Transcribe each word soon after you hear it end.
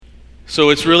So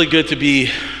it's really good to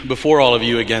be before all of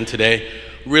you again today.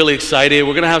 Really excited.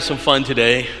 We're going to have some fun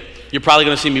today. You're probably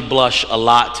going to see me blush a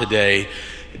lot today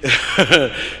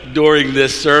during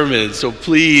this sermon. So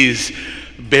please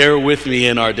bear with me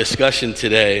in our discussion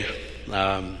today.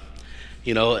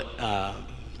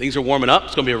 Things are warming up.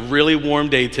 It's going to be a really warm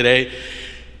day today.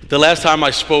 The last time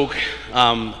I spoke,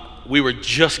 we were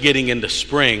just getting into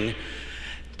spring,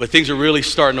 but things are really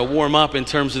starting to warm up in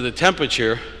terms of the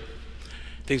temperature.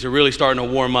 Things are really starting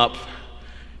to warm up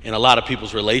in a lot of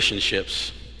people's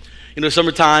relationships. You know,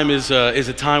 summertime is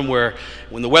a time where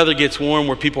when the weather gets warm,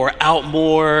 where people are out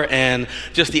more and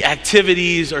just the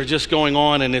activities are just going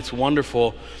on, and it's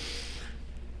wonderful.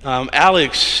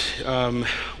 Alex,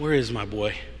 where is my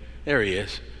boy? There he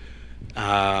is.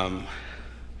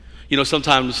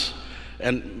 Sometimes,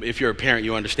 and if you're a parent,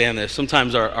 you understand this,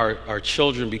 sometimes our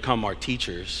children become our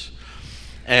teachers.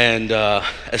 And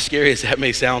as scary as that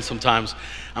may sound sometimes,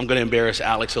 I'm going to embarrass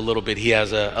Alex a little bit. He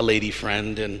has a lady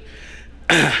friend, and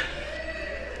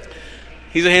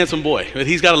he's a handsome boy, but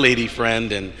he's got a lady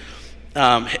friend. And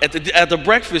at the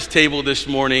breakfast table this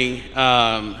morning,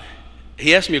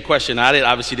 he asked me a question. I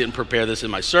obviously didn't prepare this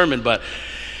in my sermon, but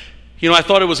I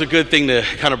thought it was a good thing to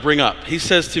kind of bring up. He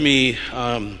says to me,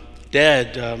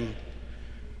 Dad,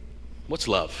 what's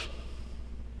love?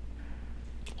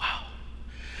 Wow.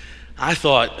 I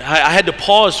thought, I had to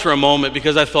pause for a moment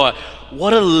because I thought,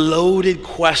 what a loaded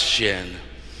question.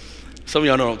 Some of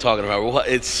y'all know what I'm talking about.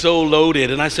 It's so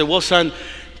loaded. And I said, well, son,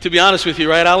 to be honest with you,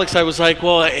 right, Alex, I was like,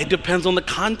 well, it depends on the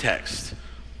context.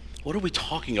 What are we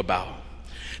talking about?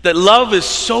 That love is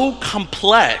so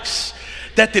complex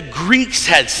that the Greeks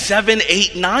had 7,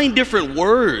 8, 9 different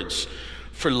words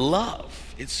for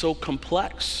love. It's so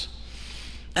complex.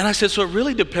 And I said, so it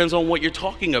really depends on what you're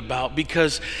talking about,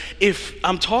 because if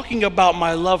I'm talking about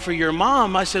my love for your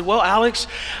mom, I said, well, Alex,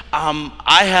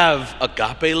 I have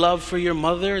agape love for your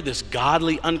mother, this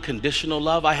godly, unconditional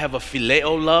love. I have a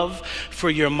phileo love for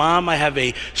your mom. I have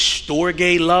a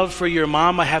storge love for your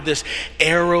mom. I have this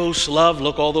eros love.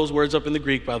 Look all those words up in the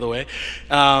Greek, by the way.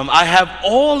 I have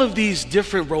all of these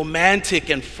different romantic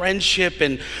and friendship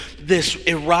and this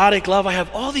erotic love. I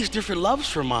have all these different loves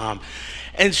for mom.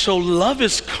 And so love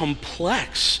is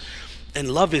complex, and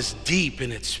love is deep,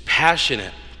 and it's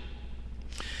passionate.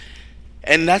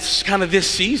 And that's kind of this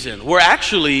season. We're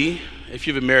actually, if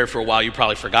you've been married for a while, you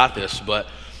probably forgot this, but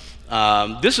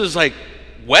this is like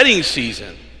wedding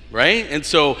season, right? And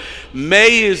so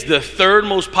May is the third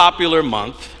most popular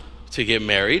month to get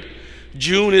married.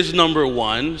 June is number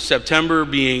 1, September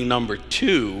being number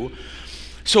 2.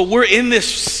 So we're in this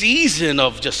season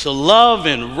of just love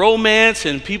and romance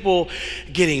and people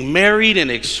getting married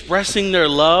and expressing their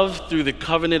love through the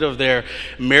covenant of their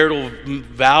marital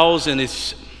vows, and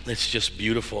it's just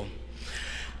beautiful.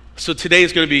 So today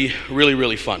is going to be really,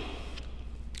 really fun.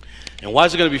 And why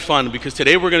is it going to be fun? Because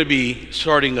today we're going to be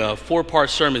starting a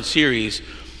 4-part sermon series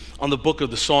on the book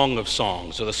of the Song of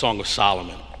Songs, or the Song of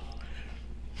Solomon.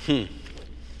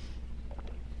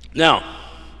 Now,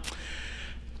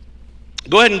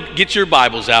 go ahead and get your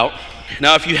Bibles out.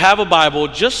 Now, if you have a Bible,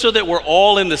 just so that we're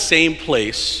all in the same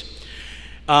place,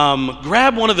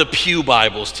 grab one of the pew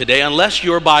Bibles today, unless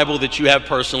your Bible that you have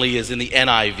personally is in the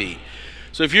NIV.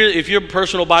 So if your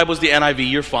personal Bible is the NIV,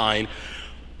 you're fine.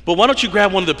 But why don't you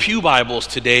grab one of the pew Bibles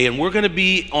today, and we're going to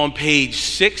be on page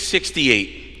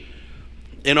 668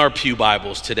 in our pew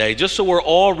Bibles today, just so we're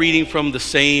all reading from the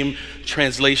same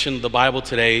translation of the Bible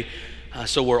today,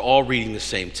 so we're all reading the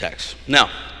same text. Now,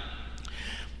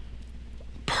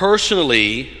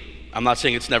 personally, I'm not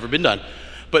saying it's never been done,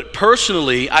 but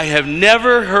personally, I have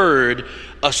never heard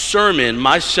a sermon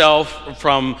myself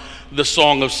from the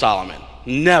Song of Solomon.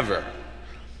 Never.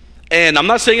 And I'm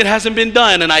not saying it hasn't been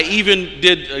done, and I even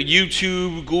did a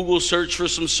YouTube, Google search for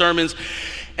some sermons,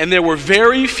 and there were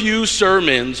very few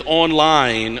sermons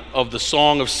online of the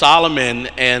Song of Solomon,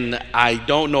 and I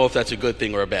don't know if that's a good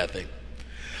thing or a bad thing.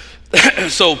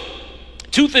 So,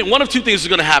 one of two things is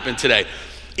going to happen today.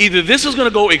 Either this is going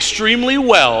to go extremely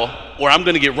well, or I'm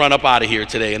going to get run up out of here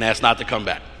today and asked not to come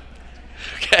back.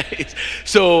 Okay?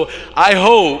 So I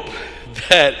hope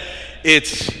that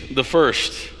it's the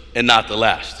first and not the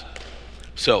last.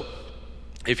 So,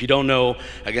 if you don't know,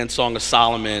 again, Song of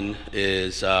Solomon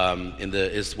is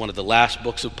one of the last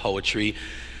books of poetry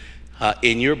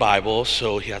in your Bible.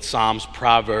 So you got Psalms,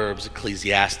 Proverbs,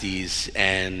 Ecclesiastes,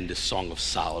 and the Song of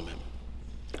Solomon.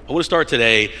 I want to start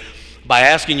today by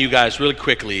asking you guys really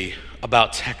quickly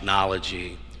about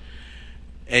technology.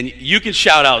 And you can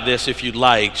shout out this if you'd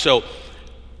like. So,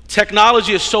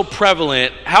 technology is so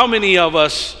prevalent. How many of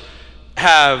us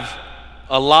have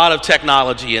a lot of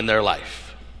technology in their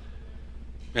life?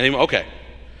 Anyone? Okay.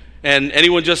 And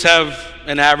anyone just have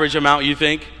an average amount, you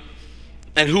think?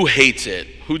 And who hates it?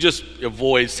 Who just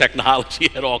avoids technology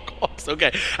at all costs?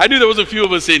 Okay. I knew there was a few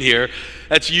of us in here.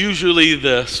 That's usually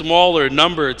the smaller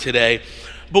number today.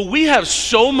 But we have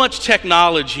so much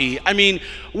technology. I mean,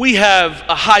 we have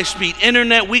a high-speed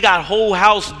internet. We got whole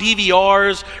house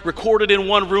DVRs recorded in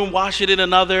one room, watch it in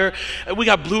another. We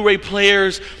got Blu-ray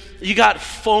players. You got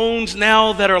phones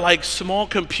now that are like small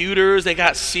computers. They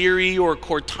got Siri or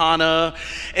Cortana.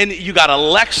 And you got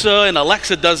Alexa, and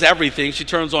Alexa does everything. She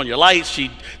turns on your lights.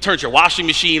 She turns your washing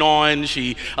machine on.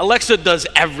 Alexa does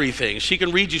everything. She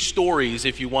can read you stories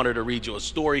if you want her to read you a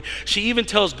story. She even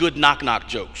tells good knock-knock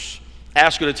jokes.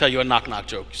 Ask her to tell you a knock-knock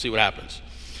joke. See what happens.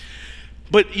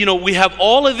 But, we have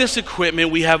all of this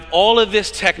equipment. We have all of this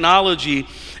technology.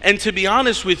 And to be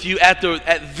honest with you, at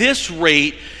this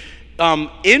rate,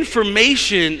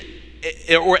 information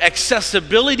or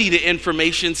accessibility to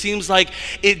information seems like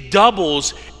it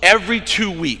doubles every 2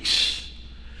 weeks.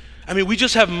 I mean, we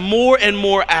just have more and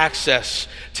more access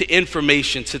to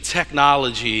information, to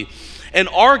technology. And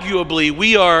arguably,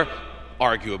 we are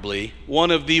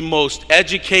one of the most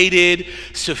educated,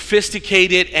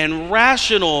 sophisticated, and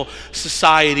rational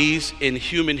societies in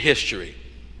human history.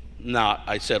 Now,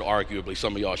 I said arguably.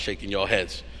 Some of y'all are shaking your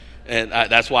heads. And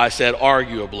that's why I said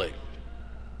arguably.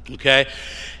 Okay?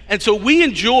 And so we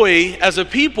enjoy, as a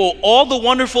people, all the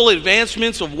wonderful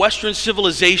advancements of Western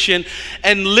civilization.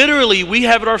 And literally, we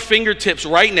have at our fingertips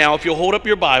right now, if you'll hold up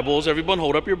your Bibles, everyone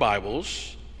hold up your Bibles.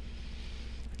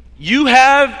 You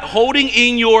have holding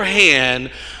in your hand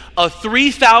a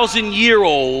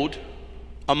 3,000-year-old,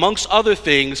 amongst other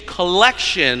things,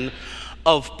 collection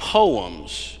of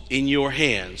poems in your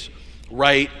hands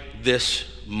right this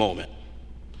moment.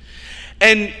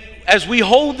 And as we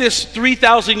hold this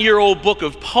 3,000-year-old book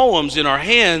of poems in our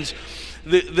hands,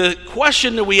 the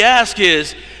question that we ask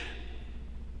is,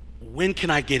 when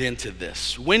can I get into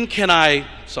this?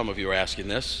 Some of you are asking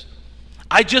this,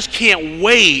 I just can't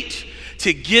wait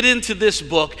to get into this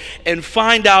book and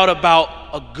find out about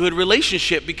a good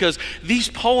relationship, because these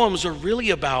poems are really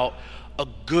about a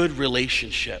good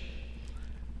relationship.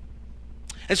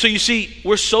 And so you see,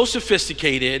 we're so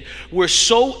sophisticated, we're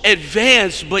so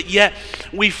advanced, but yet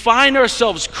we find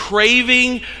ourselves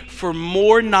craving for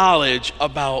more knowledge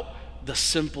about the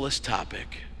simplest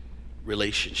topic,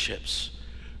 relationships.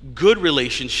 Good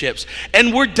relationships.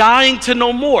 And we're dying to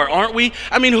know more, aren't we?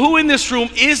 I mean, who in this room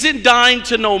isn't dying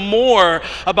to know more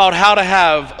about how to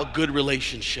have a good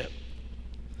relationship?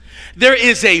 There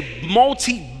is a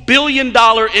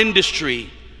multi-billion-dollar industry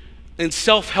in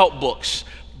self-help books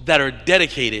that are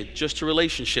dedicated just to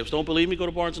relationships. Don't believe me? Go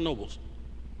to Barnes & Nobles.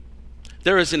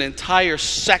 There is an entire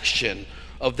section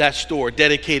of that store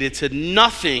dedicated to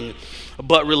nothing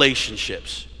but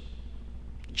relationships.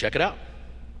 Check it out.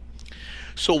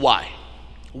 So why?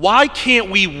 Why can't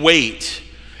we wait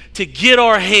to get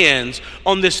our hands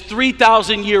on this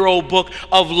 3,000-year-old book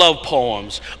of love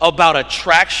poems about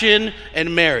attraction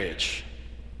and marriage?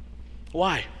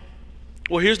 Why?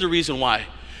 Well, here's the reason why.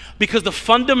 Because the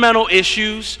fundamental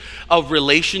issues of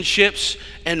relationships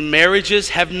and marriages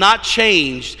have not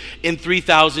changed in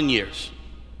 3,000 years.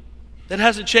 That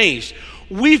hasn't changed.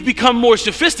 We've become more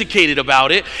sophisticated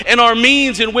about it, and our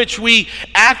means in which we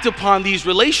act upon these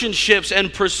relationships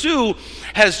and pursue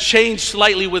has changed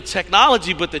slightly with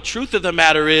technology, but the truth of the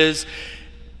matter is,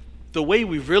 the way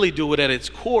we really do it at its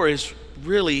core is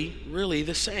really, really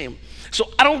the same.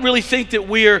 So I don't really think that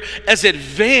we're as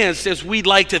advanced as we'd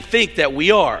like to think that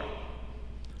we are.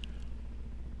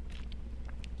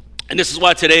 And this is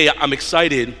why today I'm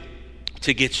excited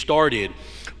to get started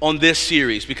on this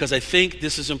series, because I think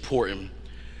this is important.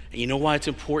 And you know why it's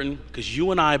important? Because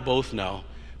you and I both know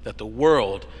that the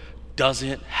world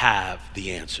doesn't have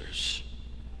the answers.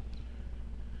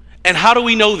 And how do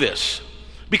we know this?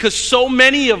 Because so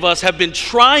many of us have been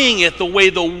trying it the way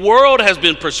the world has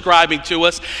been prescribing to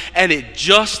us, and it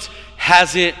just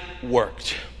hasn't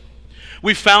worked.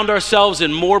 We found ourselves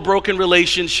in more broken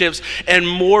relationships and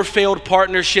more failed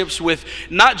partnerships with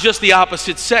not just the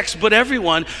opposite sex, but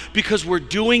everyone, because we're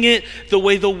doing it the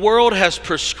way the world has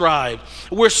prescribed.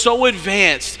 We're so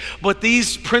advanced, but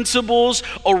these principles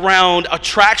around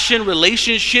attraction,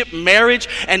 relationship, marriage,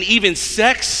 and even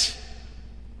sex,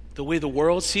 the way the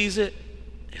world sees it,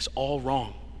 is all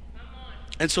wrong.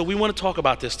 And so we want to talk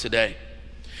about this today.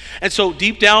 And so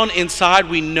deep down inside,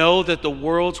 we know that the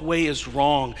world's way is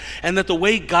wrong, and that the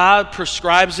way God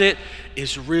prescribes it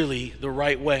is really the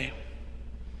right way.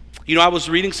 You know, I was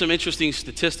reading some interesting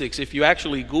statistics. If you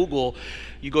actually Google,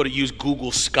 you go to use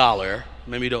Google Scholar.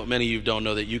 Many of you don't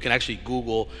know that you can actually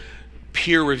Google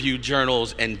peer-reviewed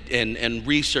journals and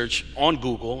research on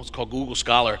Google. It's called Google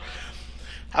Scholar.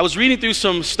 I was reading through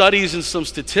some studies and some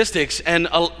statistics, and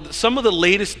some of the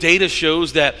latest data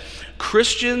shows that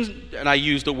Christians, and I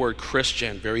use the word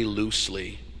Christian very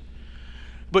loosely,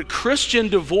 but Christian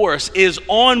divorce is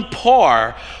on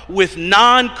par with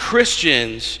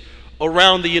non-Christians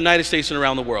around the United States and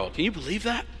around the world. Can you believe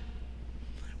that?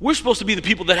 We're supposed to be the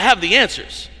people that have the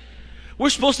answers.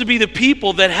 We're supposed to be the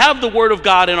people that have the Word of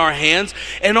God in our hands,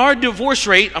 and our divorce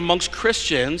rate amongst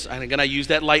Christians, and again I use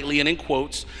that lightly and in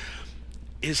quotes,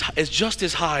 is just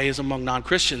as high as among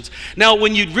non-Christians. Now,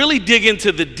 when you really dig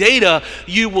into the data,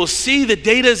 you will see the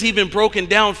data is even broken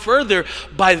down further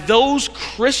by those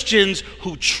Christians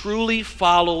who truly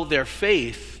follow their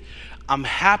faith. I'm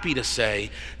happy to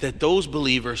say that those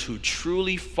believers who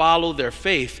truly follow their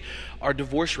faith, our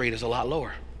divorce rate is a lot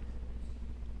lower.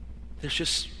 There's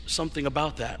just something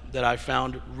about that I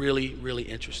found really, really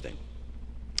interesting.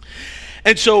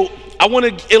 And so I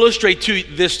want to illustrate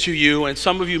this to you, and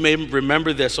some of you may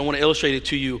remember this. I want to illustrate it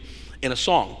to you in a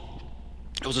song.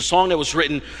 It was a song that was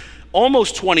written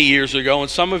almost 20 years ago, and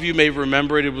some of you may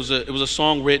remember it. It was a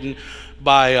song written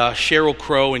by Sheryl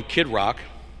Crow and Kid Rock.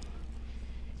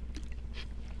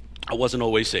 I wasn't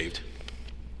always saved.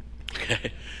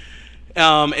 Okay.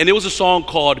 And it was a song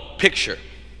called Picture.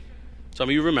 Some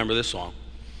of you remember this song.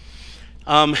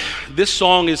 This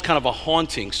song is kind of a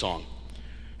haunting song.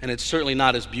 And it's certainly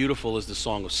not as beautiful as the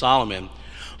Song of Solomon.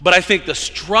 But I think the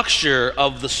structure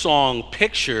of the song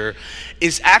Picture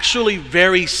is actually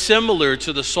very similar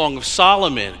to the Song of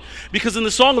Solomon. Because in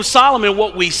the Song of Solomon,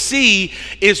 what we see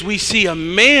is we see a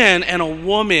man and a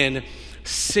woman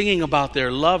singing about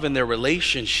their love and their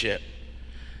relationship.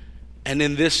 And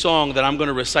in this song that I'm going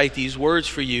to recite these words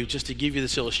for you, just to give you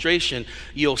this illustration,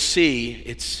 you'll see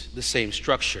it's the same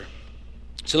structure.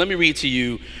 So let me read to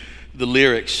you the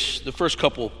lyrics, the first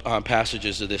couple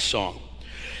passages of this song.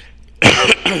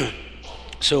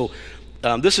 So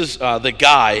this is the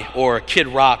guy, or Kid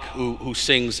Rock, who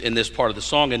sings in this part of the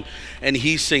song, and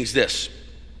he sings this.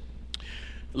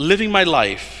 Living my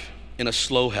life in a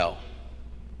slow hell.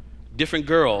 Different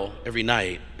girl every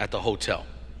night at the hotel.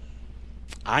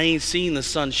 I ain't seen the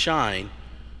sun shine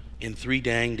in 3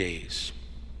 dang days.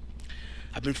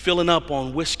 I've been filling up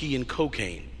on whiskey and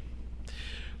cocaine.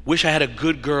 Wish I had a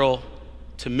good girl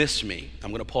to miss me.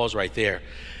 I'm going to pause right there.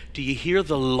 Do you hear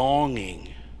the longing?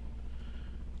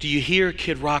 Do you hear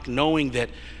Kid Rock knowing that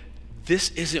this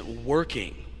isn't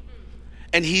working?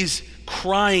 And he's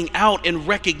crying out in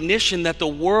recognition that the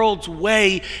world's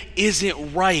way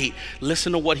isn't right.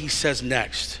 Listen to what he says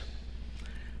next.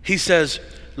 He says,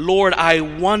 Lord, I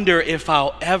wonder if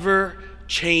I'll ever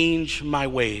change my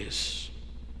ways.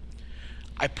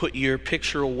 I put your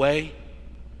picture away,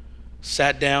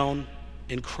 sat down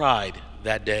and cried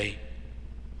that day.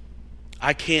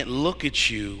 I can't look at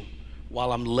you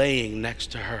while I'm laying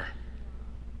next to her.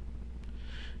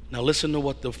 Now listen to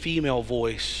what the female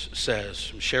voice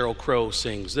says. Sheryl Crow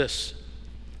sings this.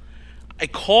 I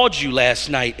called you last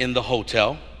night in the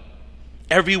hotel.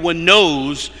 Everyone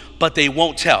knows, but they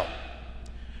won't tell.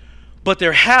 But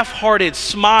their half-hearted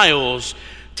smiles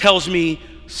tells me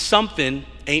something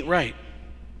ain't right.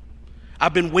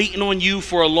 I've been waiting on you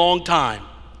for a long time.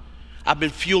 I've been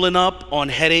fueling up on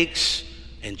headaches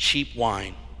and cheap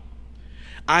wine.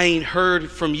 I ain't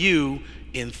heard from you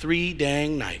in 3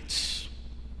 dang nights.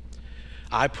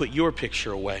 I put your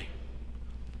picture away,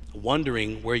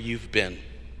 wondering where you've been.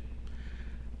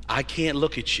 I can't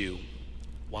look at you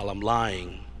while I'm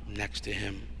lying next to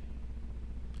him.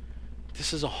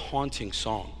 This is a haunting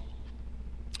song.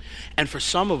 And for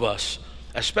some of us,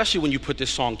 especially when you put this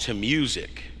song to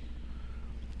music,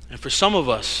 and for some of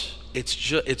us,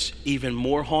 it's even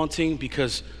more haunting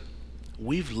because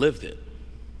we've lived it.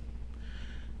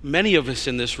 Many of us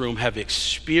in this room have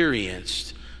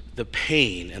experienced the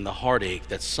pain and the heartache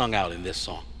that's sung out in this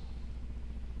song.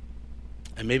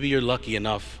 And maybe you're lucky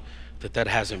enough that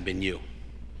hasn't been you.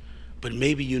 But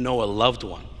maybe you know a loved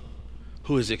one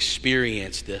who has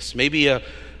experienced this. Maybe a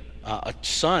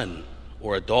son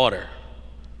or a daughter.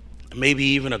 Maybe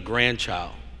even a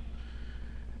grandchild.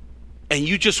 And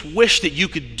you just wish that you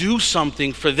could do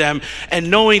something for them,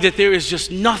 and knowing that there is just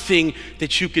nothing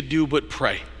that you could do but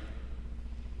pray.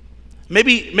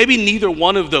 Maybe neither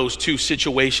one of those two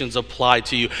situations apply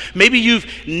to you. Maybe you've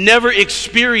never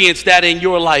experienced that in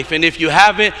your life, and if you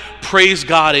haven't, praise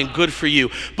God and good for you.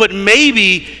 But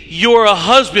maybe you're a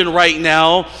husband right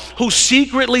now who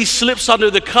secretly slips under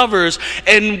the covers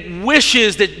and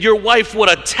wishes that your wife would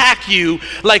attack you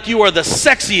like you are the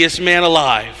sexiest man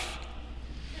alive.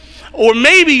 Or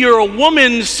maybe you're a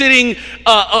woman sitting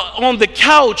on the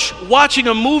couch watching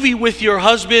a movie with your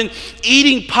husband,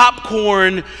 eating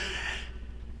popcorn,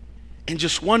 and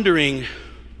just wondering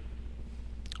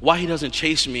why he doesn't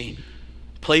chase me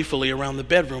playfully around the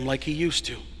bedroom like he used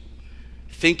to.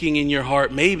 Thinking in your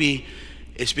heart, maybe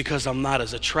it's because I'm not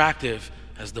as attractive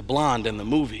as the blonde in the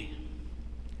movie.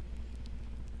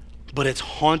 But it's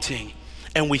haunting.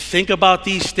 And we think about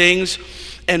these things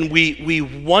and we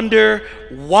wonder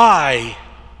why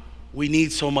we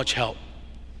need so much help.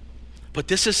 But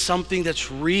this is something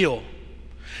that's real.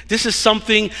 This is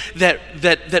something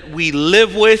that we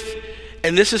live with,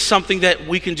 and this is something that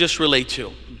we can just relate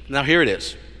to. Now here it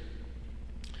is.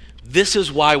 This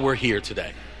is why we're here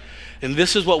today. And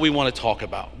this is what we want to talk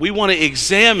about. We want to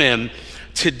examine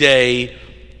today,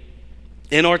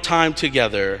 in our time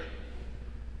together,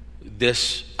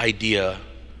 this idea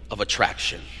of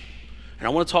attraction. And I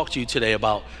want to talk to you today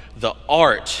about the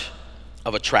art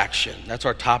of attraction. That's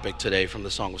our topic today from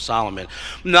the Song of Solomon.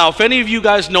 Now, if any of you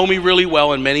guys know me really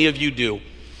well, and many of you do,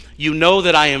 you know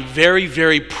that I am very,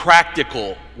 very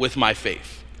practical with my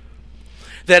faith.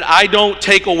 That I don't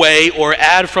take away or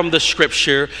add from the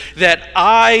scripture, that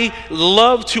I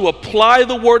love to apply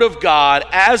the word of God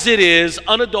as it is,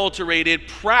 unadulterated,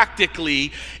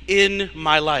 practically in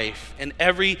my life, and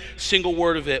every single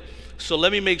word of it. So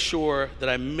let me make sure that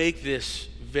I make this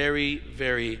very,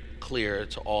 very clear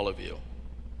to all of you.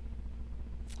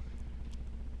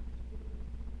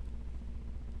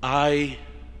 I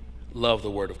love the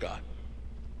word of God.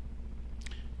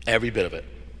 Every bit of it.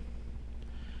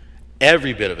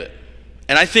 Every bit of it.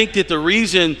 And I think that the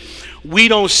reason we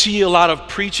don't see a lot of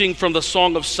preaching from the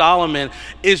Song of Solomon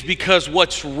is because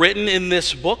what's written in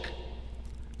this book,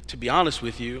 to be honest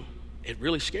with you, it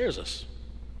really scares us.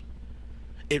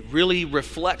 It really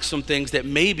reflects some things that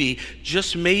maybe,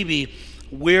 just maybe,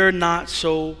 we're not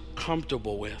so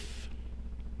comfortable with.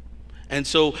 And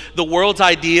so the world's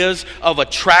ideas of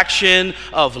attraction,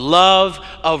 of love,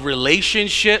 of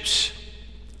relationships,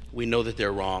 we know that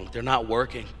they're wrong. They're not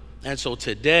working. And so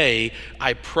today,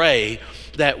 I pray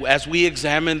that as we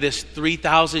examine this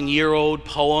 3,000-year-old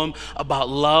poem about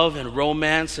love and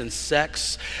romance and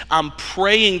sex, I'm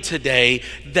praying today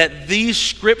that these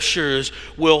scriptures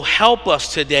will help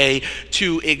us today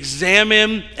to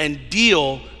examine and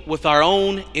deal with our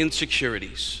own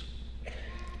insecurities.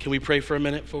 Can we pray for a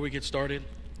minute before we get started?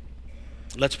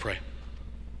 Let's pray.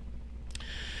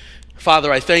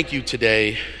 Father, I thank you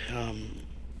today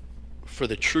for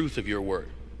the truth of your word.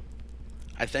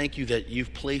 I thank you that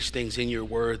you've placed things in your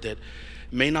word that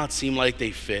may not seem like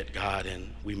they fit, God,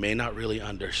 and we may not really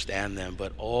understand them,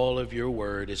 but all of your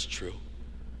word is true,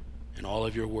 and all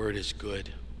of your word is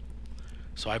good.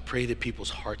 So I pray that people's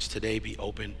hearts today be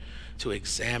open to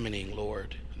examining,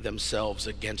 Lord, themselves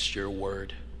against your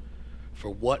word. For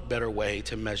what better way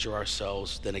to measure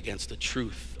ourselves than against the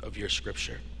truth of your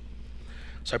scripture?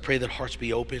 So I pray that hearts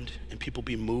be opened and people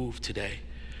be moved today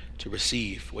to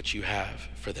receive what you have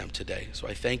for them today. So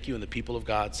I thank you, and the people of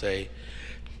God say,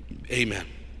 amen.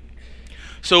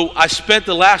 So I spent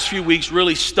the last few weeks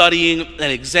really studying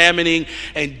and examining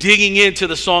and digging into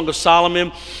the Song of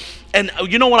Solomon. And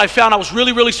you know what I found? I was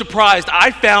really, really surprised.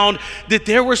 I found that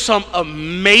there were some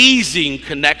amazing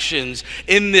connections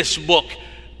in this book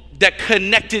that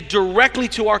connected directly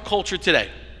to our culture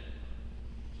today.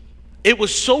 It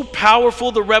was so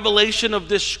powerful, the revelation of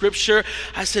this scripture.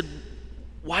 I said,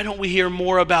 why don't we hear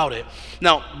more about it?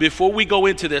 Now, before we go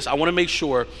into this, I want to make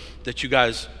sure that you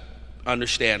guys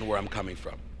understand where I'm coming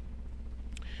from.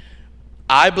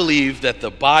 I believe that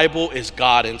the Bible is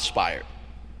God-inspired.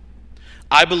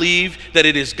 I believe that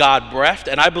it is God-breathed,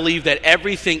 and I believe that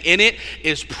everything in it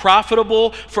is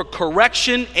profitable for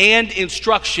correction and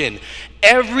instruction.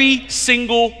 Every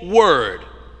single word,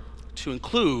 to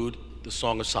include the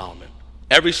Song of Solomon.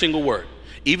 Every single word.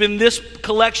 Even this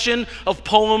collection of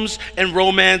poems and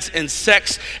romance and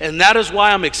sex. And that is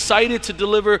why I'm excited to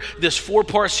deliver this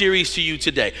 4-part series to you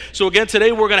today. So again,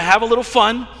 today we're going to have a little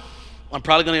fun. I'm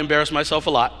probably going to embarrass myself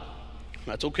a lot.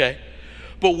 That's okay.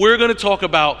 But we're going to talk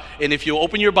about, and if you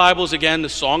open your Bibles again, the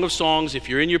Song of Songs. If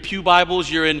you're in your pew Bibles,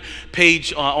 you're in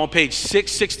on page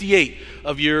 668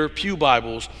 of your pew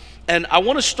Bibles. And I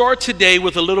want to start today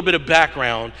with a little bit of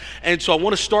background. And so I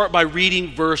want to start by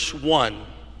reading verse 1.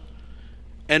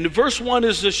 And verse 1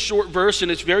 is a short verse, and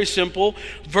it's very simple.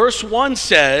 Verse 1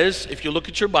 says, if you look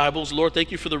at your Bibles, Lord, thank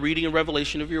you for the reading and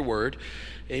revelation of your word.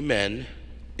 Amen.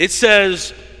 It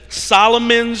says,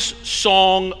 Solomon's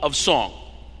Song of Song.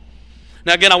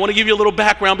 Now, again, I want to give you a little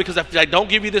background, because if I don't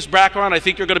give you this background, I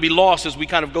think you're going to be lost as we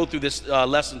kind of go through this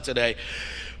lesson today.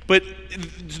 But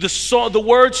the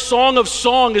word Song of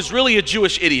Song is really a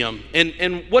Jewish idiom.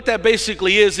 And what that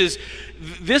basically is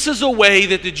this is a way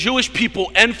that the Jewish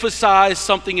people emphasize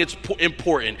something that's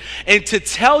important. And to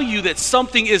tell you that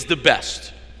something is the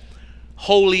best.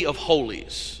 Holy of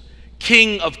Holies,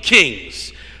 King of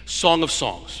Kings, Song of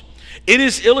Songs. It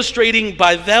is illustrating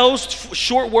by those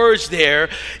short words there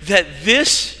that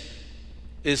this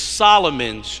is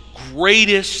Solomon's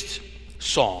greatest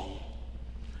song.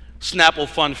 Snapple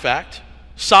fun fact,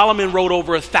 Solomon wrote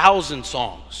over 1,000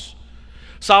 songs.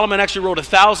 Solomon actually wrote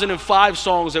 1,005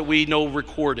 songs that we know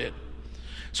recorded.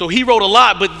 So he wrote a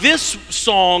lot, but this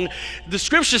song, the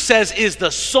scripture says, is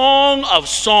the Song of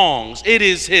Songs. It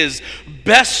is his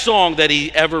best song that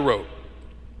he ever wrote.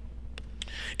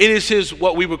 It is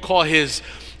what we would call his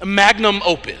magnum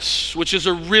opus, which is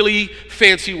a really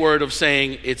fancy word of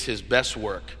saying it's his best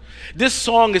work. This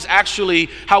song is actually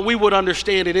how we would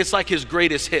understand it. It's like his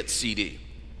greatest hits CD.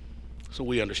 So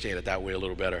we understand it that way a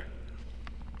little better.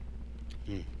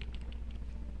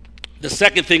 The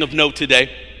second thing of note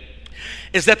today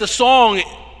is that the song,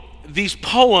 these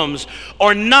poems,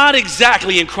 are not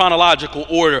exactly in chronological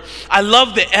order. I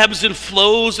love the ebbs and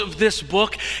flows of this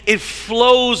book. It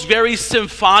flows very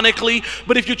symphonically,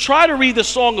 but if you try to read the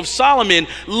Song of Solomon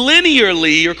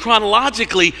linearly or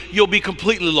chronologically, you'll be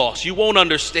completely lost. You won't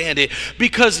understand it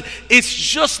because it's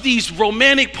just these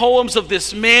romantic poems of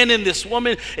this man and this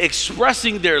woman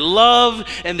expressing their love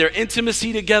and their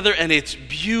intimacy together, and it's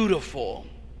beautiful.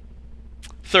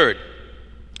 Third,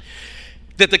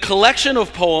 that the collection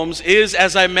of poems is,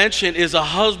 as I mentioned, is a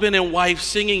husband and wife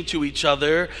singing to each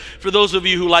other. For those of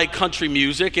you who like country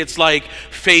music, it's like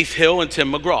Faith Hill and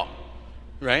Tim McGraw,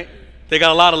 right? They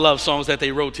got a lot of love songs that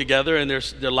they wrote together, and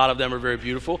a lot of them are very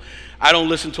beautiful. I don't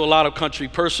listen to a lot of country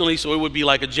personally, so it would be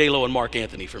like a J-Lo and Mark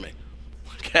Anthony for me,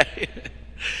 okay?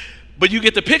 But you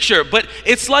get the picture. But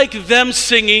it's like them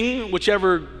singing,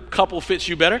 whichever couple fits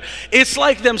you better. It's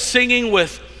like them singing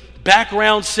with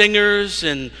background singers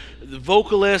and the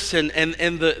vocalists, and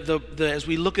as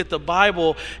we look at the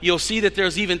Bible, you'll see that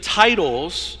there's even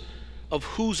titles of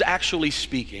who's actually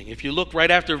speaking. If you look right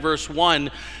after verse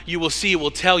 1, you will see it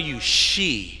will tell you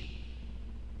she.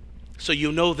 So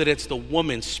you know that it's the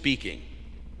woman speaking.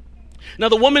 Now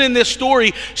the woman in this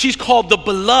story, she's called the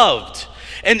beloved.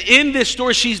 And in this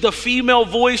story, she's the female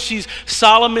voice. She's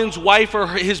Solomon's wife or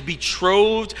his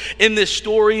betrothed. In this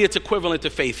story, it's equivalent to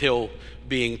Faith Hill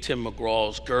being Tim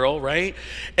McGraw's girl, right?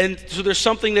 And so there's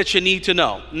something that you need to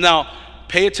know. Now,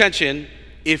 pay attention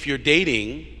if you're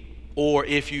dating or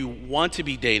if you want to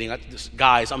be dating.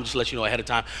 Guys, I'm just letting you know ahead of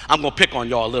time. I'm going to pick on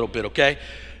y'all a little bit, okay?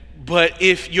 But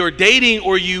if you're dating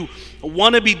or you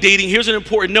want to be dating, here's an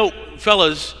important note,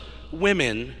 fellas.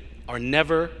 Women are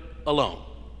never alone,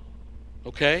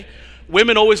 okay?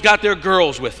 Women always got their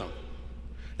girls with them.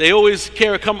 They always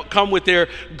come with their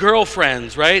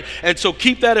girlfriends, right? And so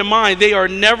keep that in mind. They are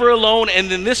never alone.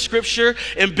 And in this scripture,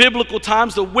 in biblical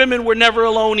times, the women were never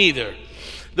alone either.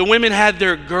 The women had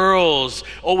their girls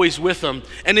always with them.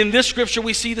 And in this scripture,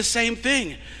 we see the same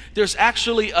thing. There's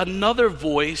actually another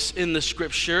voice in the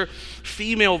scripture,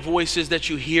 female voices that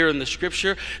you hear in the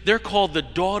scripture. They're called the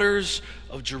daughters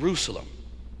of Jerusalem.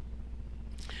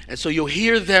 And so you'll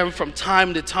hear them from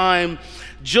time to time,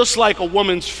 just like a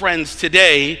woman's friends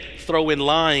today throw in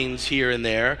lines here and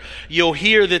there. You'll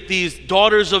hear that these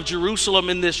daughters of Jerusalem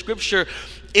in this scripture,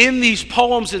 in these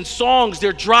poems and songs,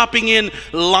 they're dropping in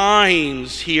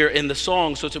lines here in the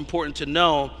song. So it's important to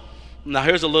know. Now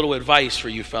here's a little advice for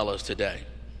you fellas today.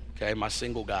 Okay, my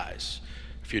single guys.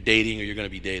 If you're dating or you're going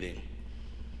to be dating,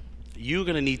 you're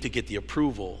going to need to get the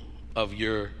approval of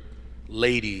your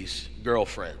ladies'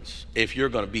 girlfriends if you're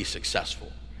going to be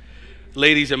successful.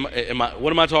 Ladies, what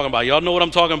am I talking about? Y'all know what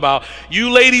I'm talking about.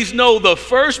 You ladies know the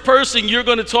first person you're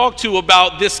going to talk to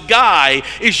about this guy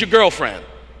is your girlfriend.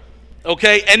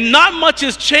 Okay? And not much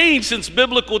has changed since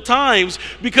biblical times,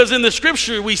 because in the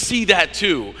scripture we see that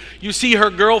too. You see her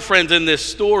girlfriends in this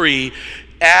story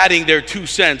adding their 2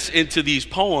 cents into these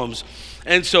poems.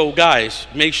 And so, guys,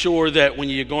 make sure that when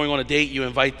you're going on a date, you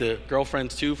invite the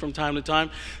girlfriends too from time to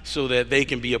time so that they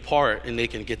can be a part and they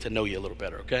can get to know you a little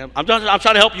better, okay? I'm trying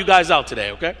to help you guys out today,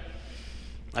 okay?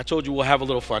 I told you we'll have a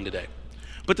little fun today.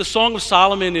 But the Song of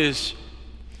Solomon is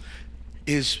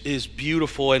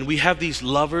beautiful, and we have these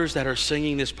lovers that are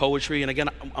singing this poetry. And again,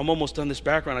 I'm almost done this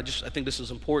background. I think this is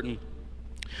important.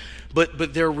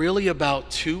 But they're really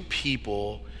about two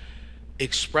people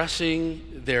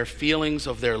expressing their feelings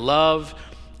of their love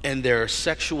and their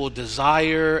sexual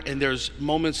desire, and there's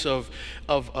moments of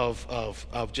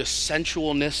just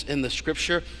sensualness in the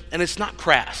scripture, and it's not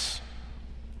crass.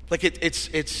 Like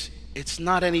it's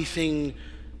not anything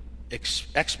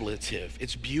expletive.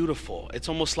 It's beautiful. It's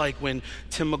almost like when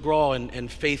Tim McGraw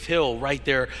and Faith Hill write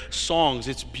their songs.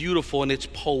 It's beautiful and it's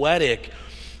poetic.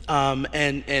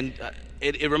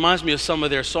 It reminds me of some of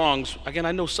their songs. Again,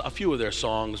 I know a few of their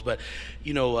songs, but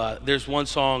there's one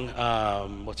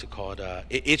song. What's it called?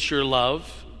 "It's Your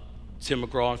Love," Tim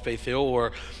McGraw and Faith Hill,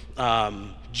 or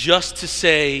just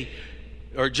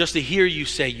to hear you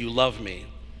say you love me.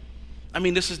 I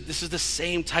mean, this is the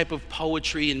same type of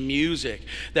poetry and music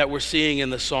that we're seeing in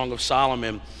the Song of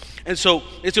Solomon. And so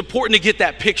it's important to get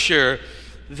that picture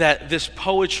that this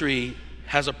poetry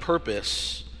has a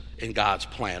purpose in God's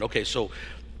plan. Okay, so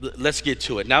let's get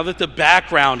to it. Now that the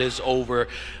background is over,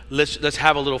 let's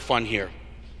have a little fun here.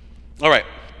 All right,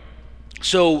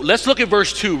 so let's look at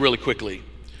verse 2 really quickly.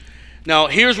 Now,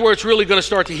 here's where it's really going to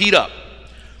start to heat up.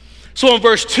 So in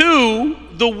verse 2,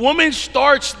 the woman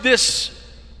starts this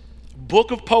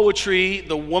book of poetry.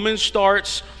 The woman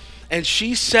starts, and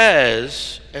she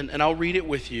says, and I'll read it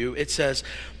with you. It says,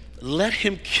 "Let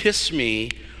him kiss me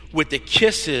with the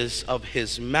kisses of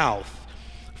his mouth,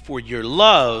 for your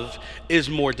love is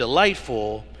more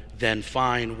delightful than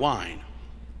fine wine."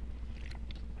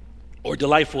 Or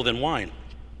delightful than wine.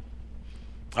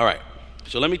 All right,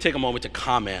 so let me take a moment to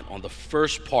comment on the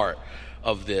first part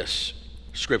of this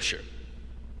scripture.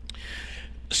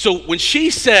 So when she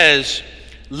says,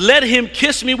 "Let him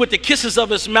kiss me with the kisses of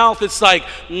his mouth," it's like,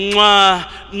 mwah,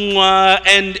 mwah,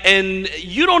 and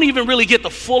you don't even really get the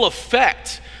full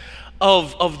effect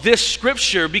of this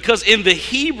scripture, because in the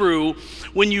Hebrew,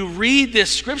 when you read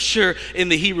this scripture in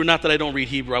the Hebrew, not that I don't read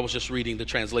Hebrew, I was just reading the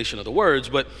translation of the words,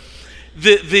 but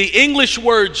the English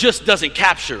word just doesn't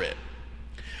capture it.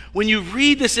 When you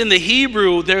read this in the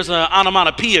Hebrew, there's an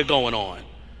onomatopoeia going on.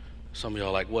 Some of y'all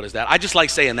are like, what is that? I just like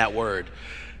saying that word.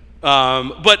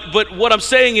 But what I'm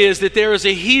saying is that there is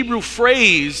a Hebrew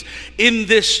phrase in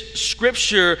this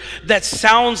scripture that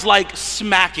sounds like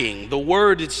smacking. The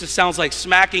word, it just sounds like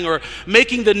smacking or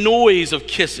making the noise of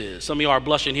kisses. Some of you are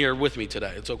blushing here with me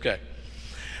today. It's okay.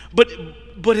 But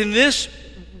in this,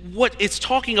 what it's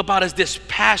talking about is this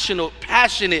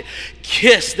passionate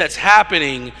kiss that's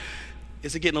happening.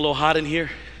 Is it getting a little hot in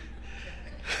here?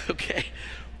 Okay.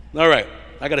 All right.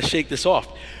 I got to shake this off.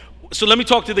 So let me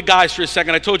talk to the guys for a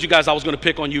second. I told you guys I was going to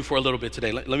pick on you for a little bit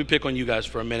today. Let me pick on you guys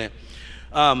for a minute.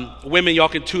 Women, y'all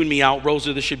can tune me out.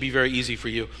 Rosa, this should be very easy for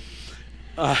you.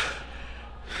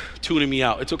 Tuning me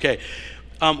out. It's okay.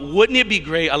 Wouldn't it be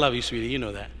great? I love you, sweetie. You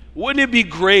know that. Wouldn't it be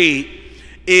great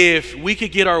if we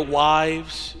could get our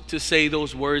wives to say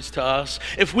those words to us?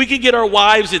 If we could get our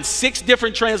wives in 6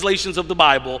 different translations of the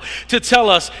Bible to tell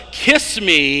us, "Kiss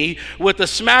me with the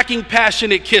smacking,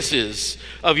 passionate kisses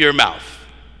of your mouth."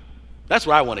 That's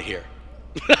what I want to hear.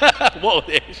 Whoa,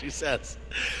 there she says.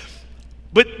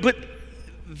 But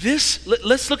this,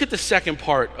 let's look at the second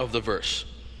part of the verse.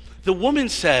 The woman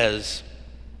says,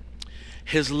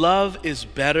 "His love is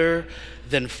better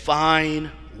than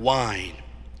fine wine."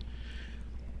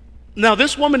 Now,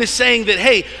 this woman is saying that,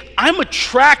 hey, I'm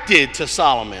attracted to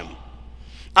Solomon.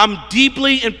 I'm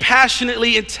deeply and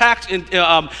passionately in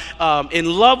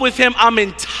love with him. I'm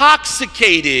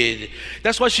intoxicated.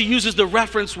 That's why she uses the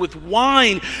reference with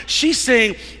wine. She's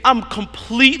saying, I'm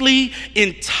completely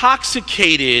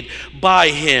intoxicated by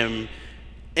him.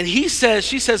 And she says,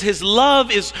 his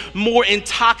love is more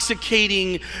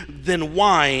intoxicating than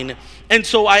wine. And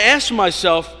so I asked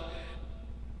myself,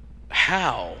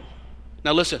 how?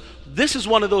 Now listen, this is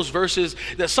one of those verses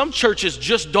that some churches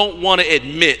just don't want to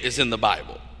admit is in the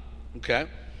Bible, okay?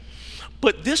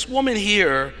 But this woman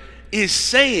here is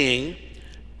saying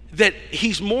that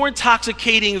he's more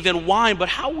intoxicating than wine, but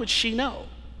how would she know?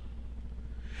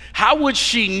 How would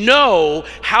she know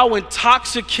how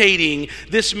intoxicating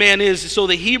this man is? So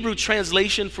the Hebrew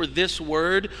translation for this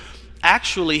word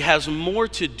actually has more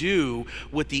to do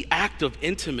with the act of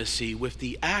intimacy, with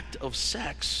the act of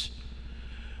sex.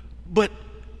 But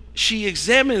she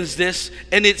examines this,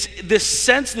 and it's this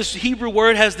sense, this Hebrew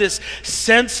word has this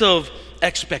sense of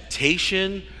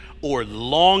expectation or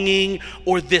longing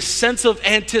or this sense of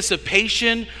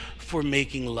anticipation for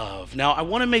making love. Now, I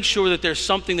want to make sure that there's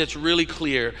something that's really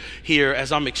clear here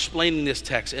as I'm explaining this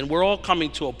text, and we're all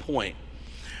coming to a point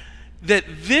that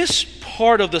this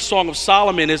part of the Song of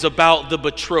Solomon is about the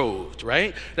betrothed,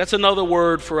 right? That's another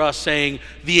word for us saying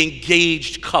the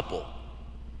engaged couple.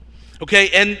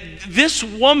 Okay, and this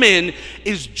woman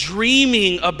is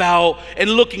dreaming about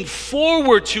and looking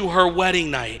forward to her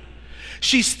wedding night.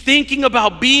 She's thinking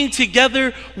about being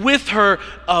together with her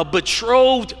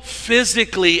betrothed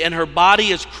physically, and her body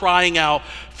is crying out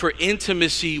for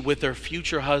intimacy with her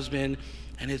future husband,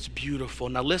 and it's beautiful.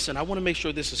 Now listen, I want to make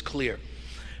sure this is clear.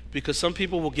 because some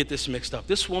people will get this mixed up.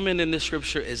 This woman in this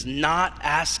scripture is not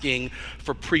asking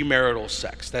for premarital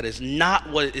sex. That is not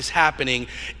what is happening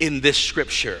in this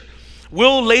scripture.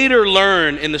 We'll later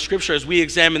learn in the scripture as we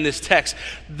examine this text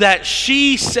that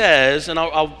she says, and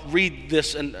I'll read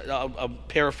this and I'm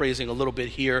paraphrasing a little bit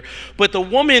here, but the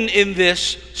woman in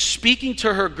this, speaking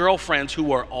to her girlfriends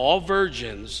who are all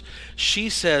virgins, she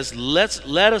says,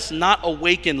 let us not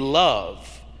awaken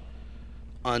love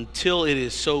until it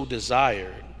is so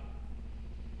desired.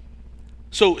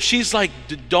 So she's like,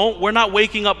 we're not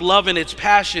waking up love in its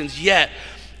passions yet.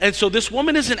 And so this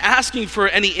woman isn't asking for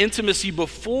any intimacy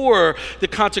before the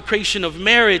consecration of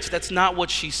marriage. That's not what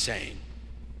she's saying.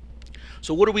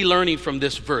 So what are we learning from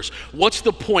this verse? What's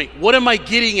the point? What am I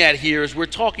getting at here as we're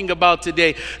talking about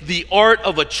today the art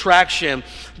of attraction?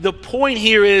 The point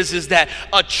here is that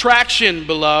attraction,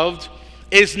 beloved,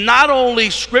 is not only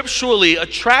scripturally,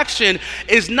 attraction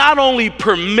is not only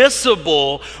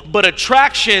permissible, but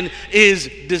attraction is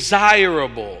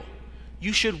desirable.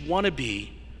 You should want to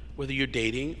be, whether you're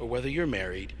dating or whether you're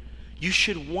married, you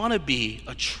should want to be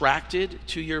attracted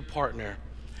to your partner,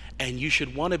 and you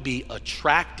should want to be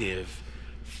attractive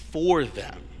for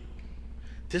them.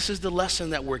 This is the lesson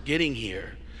that we're getting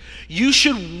here. You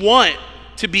should want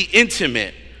to be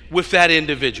intimate with that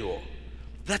individual.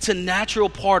 That's a natural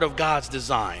part of God's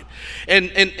design.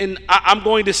 And I'm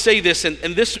going to say this, and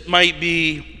this might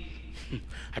be,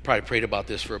 I probably prayed about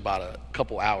this for about a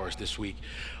couple hours this week.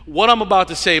 What I'm about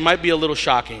to say might be a little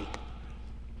shocking.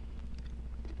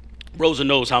 Rosa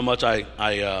knows how much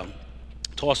I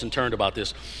tossed and turned about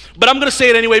this. But I'm going to say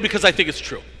it anyway because I think it's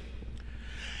true.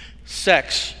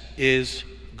 Sex is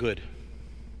good.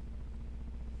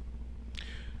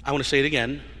 I want to say it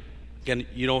again. Again,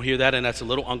 you don't hear that, and that's a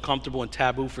little uncomfortable and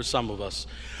taboo for some of us.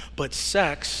 But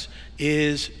sex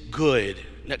is good.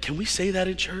 Now, can we say that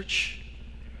in church?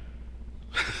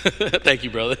 Thank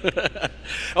you, brother.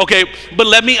 Okay, but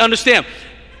let me understand.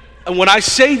 And when I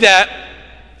say that,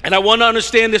 and I want to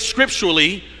understand this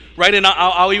scripturally, right? And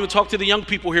I'll even talk to the young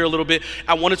people here a little bit.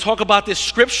 I want to talk about this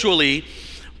scripturally.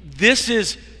 This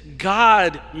is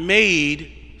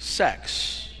God-made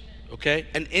sex, okay?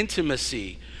 An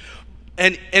intimacy.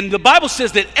 And the Bible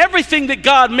says that everything that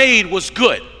God made was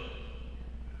good.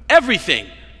 Everything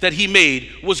that he made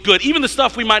was good. Even the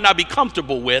stuff we might not be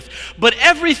comfortable with, but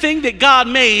everything that God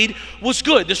made was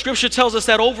good. The scripture tells us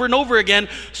that over and over again.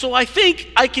 So I think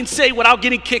I can say without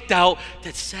getting kicked out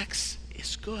that sex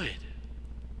is good.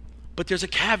 But there's a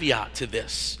caveat to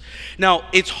this. Now,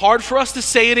 it's hard for us to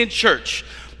say it in church.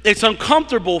 It's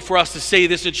uncomfortable for us to say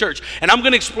this in church. And I'm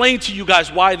going to explain to you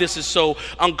guys why this is so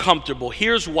uncomfortable.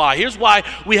 Here's why. Here's why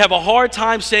we have a hard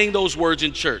time saying those words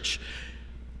in church.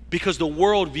 Because the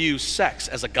world views sex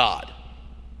as a god.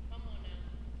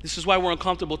 This is why we're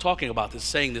uncomfortable talking about this,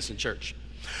 saying this in church.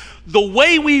 The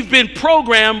way we've been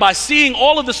programmed by seeing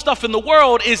all of the stuff in the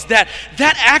world is that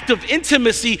act of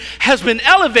intimacy has been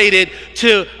elevated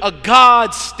to a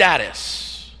god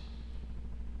status.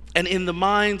 And in the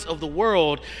minds of the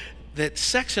world, that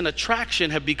sex and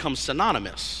attraction have become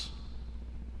synonymous.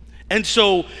 And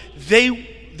so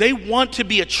they want to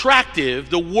be attractive,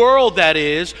 the world that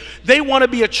is, they want to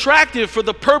be attractive for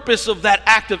the purpose of that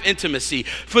act of intimacy.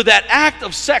 For that act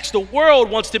of sex, the world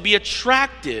wants to be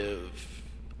attractive.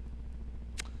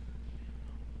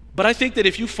 But I think that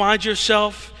if you find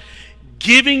yourself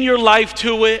giving your life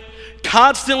to it,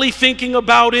 constantly thinking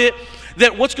about it,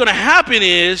 that what's going to happen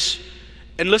is,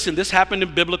 and listen, this happened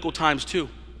in biblical times too.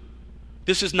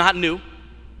 This is not new.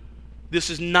 This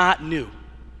is not new.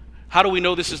 How do we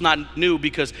know this is not new?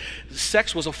 Because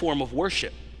sex was a form of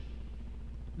worship.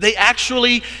 They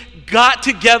actually got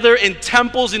together in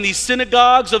temples, in these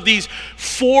synagogues of these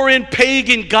foreign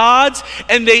pagan gods,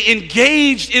 and they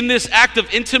engaged in this act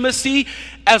of intimacy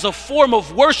as a form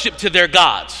of worship to their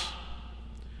gods.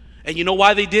 And you know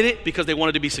why they did it? Because they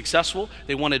wanted to be successful,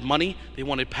 they wanted money, they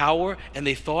wanted power, and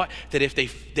they thought that if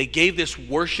they gave this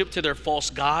worship to their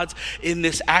false gods in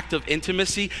this act of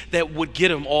intimacy, that would get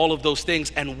them all of those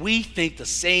things. And we think the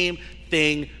same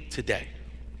thing today.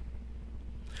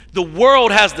 The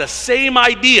world has the same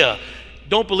idea.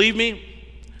 Don't believe me?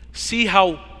 See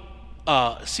how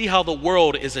the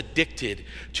world is addicted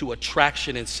to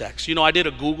attraction and sex. You know, I did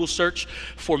a Google search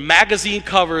for magazine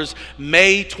covers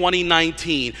May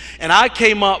 2019, and I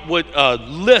came up with a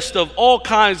list of all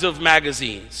kinds of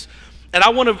magazines. And I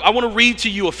want to read to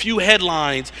you a few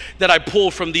headlines that I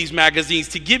pulled from these magazines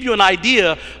to give you an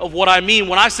idea of what I mean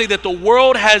when I say that the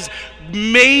world has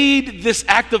made this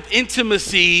act of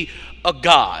intimacy a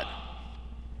god.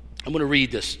 I'm going to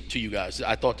read this to you guys.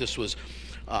 I thought this was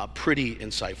pretty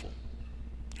insightful.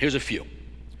 Here's a few.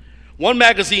 One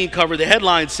magazine cover, the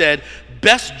headline said,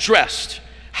 "Best Dressed,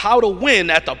 How to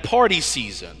Win at the Party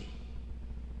Season,"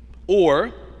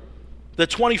 or "The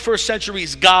 21st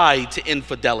Century's Guide to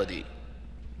Infidelity."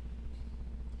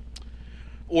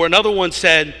 Or another one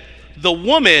said, "The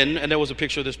woman," and there was a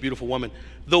picture of this beautiful woman,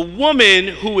 "the woman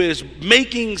who is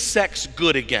making sex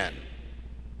good again."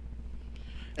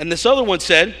 And this other one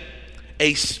said,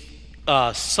 "A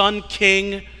sun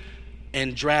king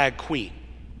and drag queen."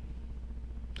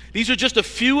 These are just a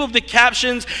few of the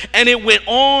captions, and it went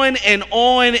on and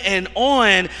on and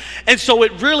on. And so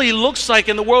it really looks like,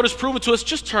 and the world has proven to us,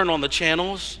 just turn on the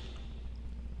channels.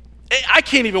 I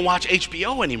can't even watch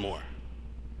HBO anymore.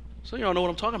 So you don't know what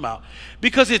I'm talking about.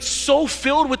 Because it's so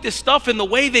filled with this stuff, and the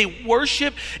way they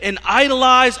worship and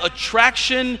idolize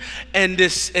attraction and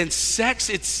sex,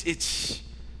 it's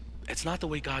not the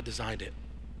way God designed it.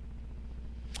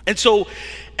 And so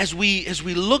as we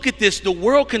look at this, the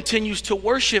world continues to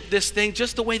worship this thing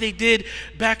just the way they did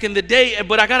back in the day.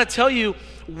 But I got to tell you,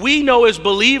 we know as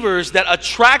believers that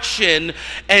attraction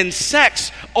and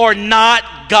sex are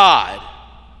not God.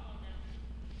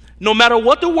 No matter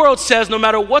what the world says, no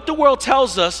matter what the world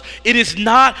tells us, it is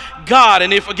not God.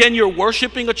 And if, again, you're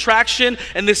worshiping attraction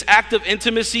and this act of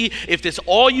intimacy, if that's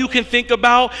all you can think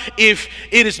about, if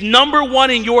it is number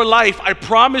one in your life, I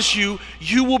promise you,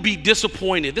 you will be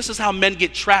disappointed. This is how men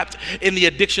get trapped in the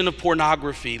addiction of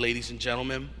pornography, ladies and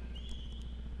gentlemen.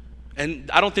 And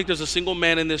I don't think there's a single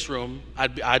man in this room,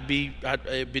 I'd be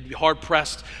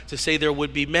hard-pressed to say there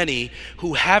would be many,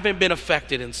 who haven't been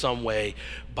affected in some way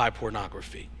by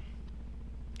pornography.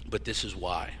 But this is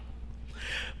why.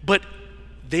 But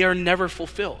they are never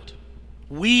fulfilled.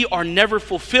 We are never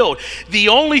fulfilled. The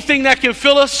only thing that can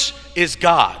fill us is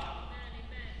God.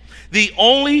 The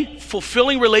only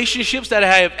fulfilling relationships that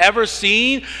I have ever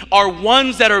seen are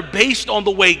ones that are based on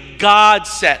the way God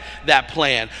set that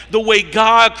plan, the way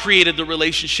God created the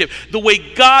relationship, the way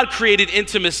God created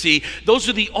intimacy. Those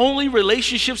are the only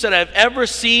relationships that I've ever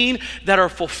seen that are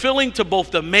fulfilling to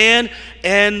both the man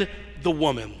and the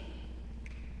woman.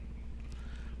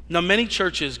 Now, many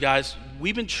churches, guys,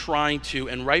 we've been trying to,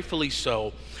 and rightfully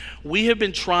so, we have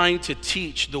been trying to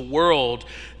teach the world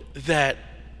that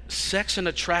sex and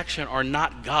attraction are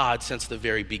not God since the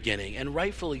very beginning, and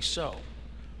rightfully so.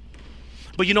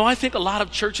 But I think a lot of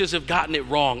churches have gotten it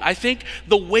wrong. I think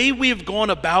the way we have gone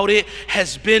about it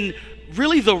has been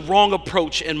really the wrong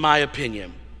approach, in my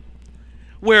opinion,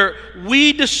 where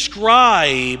we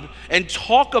describe and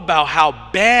talk about how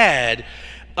bad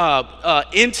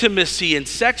intimacy and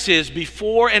sex is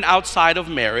before and outside of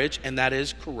marriage, and that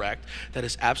is correct. That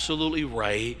is absolutely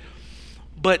right.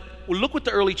 But look what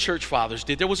the early church fathers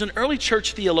did. There was an early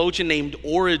church theologian named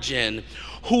Origen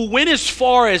who went as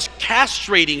far as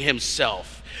castrating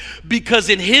himself because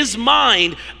in his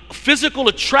mind, physical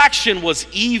attraction was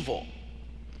evil.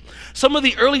 Some of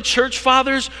the early church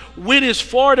fathers went as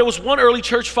far. There was one early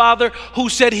church father who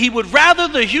said he would rather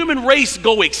the human race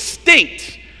go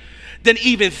extinct than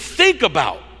even think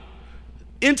about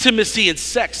intimacy and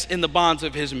sex in the bonds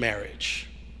of his marriage.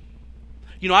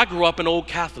 I grew up an old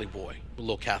Catholic boy, a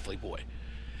little Catholic boy.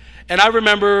 And I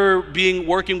remember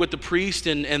working with the priest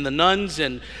and the nuns,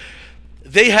 and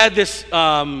they had this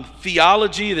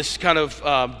theology, this kind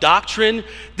of doctrine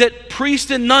that priests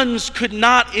and nuns could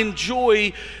not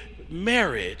enjoy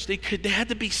marriage. They had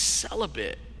to be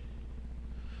celibate.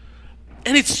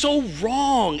 And it's so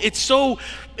wrong. That's so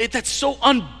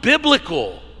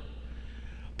unbiblical.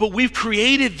 But we've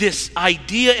created this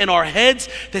idea in our heads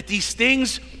that these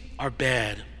things are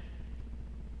bad.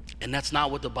 And that's not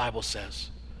what the Bible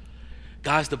says.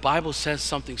 Guys, the Bible says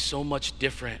something so much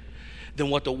different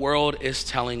than what the world is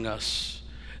telling us.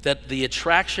 That the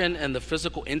attraction and the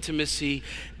physical intimacy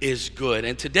is good.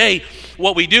 And today,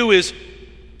 what we do is,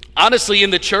 honestly, in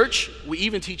the church, we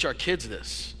even teach our kids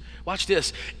this. Watch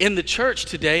this. In the church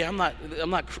today, I'm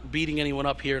not beating anyone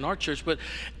up here in our church, but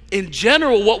in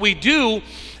general, what we do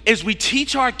is we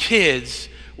teach our kids,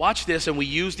 watch this, and we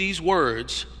use these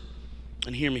words,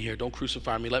 and hear me here, don't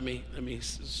crucify me, let me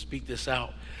speak this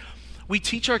out. We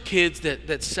teach our kids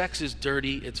that sex is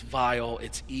dirty, it's vile,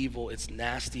 it's evil, it's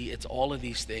nasty, it's all of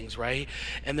these things, right?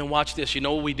 And then watch this. You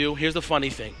know what we do? Here's the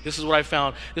funny thing. This is what I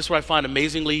find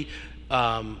amazingly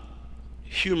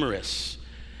humorous.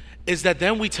 Is that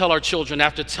then we tell our children,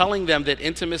 after telling them that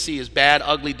intimacy is bad,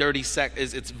 ugly, dirty, sex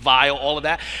it's vile, all of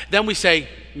that, then we say,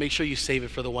 make sure you save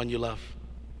it for the one you love.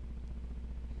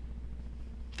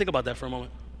 Think about that for a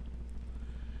moment.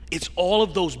 It's all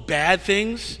of those bad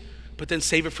things, but then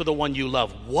save it for the one you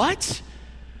love. What?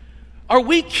 Are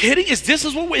we kidding? Is this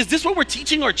what we're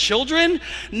teaching our children?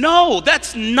 No,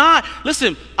 that's not.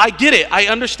 Listen, I get it. I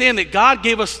understand that God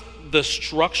gave us the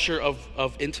structure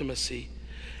of intimacy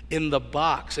in the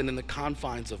box and in the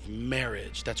confines of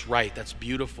marriage. That's right. That's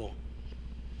beautiful.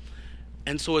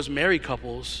 And so as married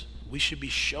couples, we should be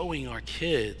showing our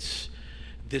kids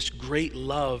this great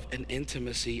love and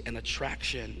intimacy and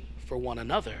attraction for one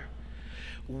another.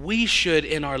 We should,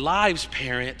 in our lives,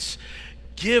 parents,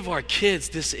 give our kids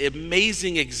this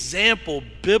amazing example,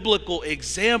 biblical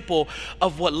example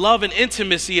of what love and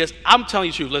intimacy is. I'm telling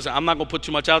you the truth. Listen, I'm not going to put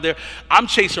too much out there. I'm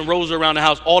chasing Rosa around the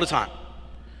house all the time.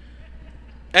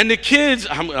 And the kids,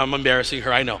 I'm embarrassing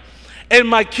her, I know. And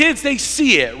my kids, they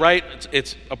see it, right?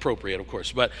 It's appropriate, of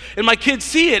course. And my kids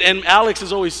see it, and Alex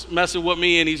is always messing with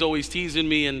me, and he's always teasing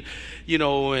me and,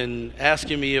 and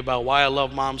asking me about why I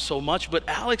love mom so much. But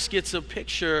Alex gets a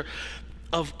picture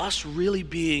of us really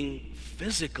being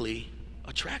physically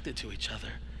attracted to each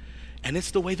other. And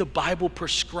it's the way the Bible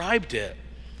prescribed it.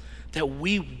 That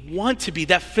we want to be,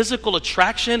 that physical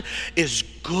attraction is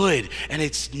good and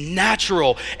it's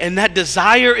natural, and that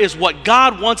desire is what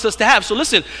God wants us to have. So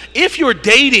listen, if you're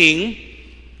dating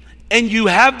and you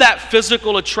have that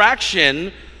physical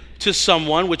attraction to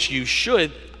someone, which you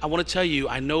should, I want to tell you,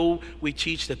 I know we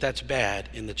teach that that's bad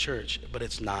in the church, but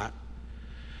it's not.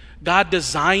 God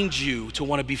designed you to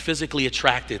want to be physically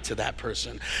attracted to that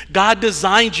person. God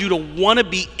designed you to want to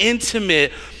be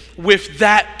intimate with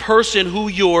that person who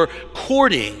you're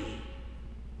courting.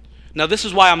 Now, this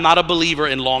is why I'm not a believer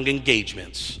in long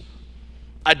engagements.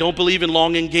 I don't believe in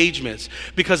long engagements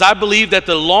because I believe that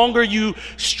the longer you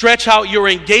stretch out your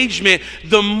engagement,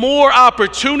 the more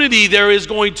opportunity there is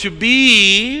going to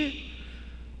be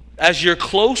as you're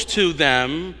close to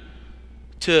them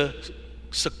to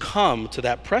succumb to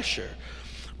that pressure.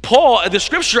 The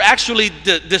scripture actually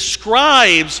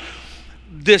describes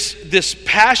this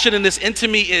passion and this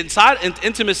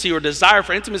intimacy or desire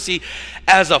for intimacy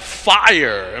as a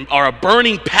fire or a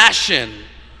burning passion.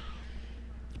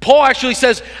 Paul actually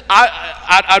says,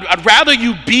 I'd rather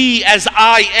you be as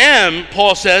I am,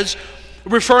 Paul says,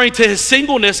 referring to his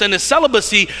singleness and his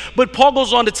celibacy. But Paul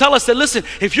goes on to tell us that, listen,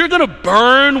 if you're going to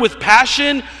burn with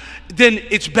passion, then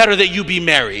it's better that you be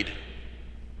married.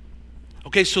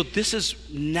 Okay, so this is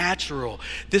natural.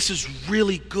 This is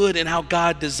really good in how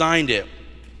God designed it.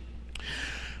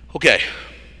 Okay,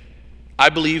 I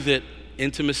believe that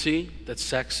intimacy, that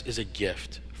sex is a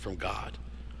gift from God.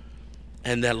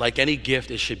 And that like any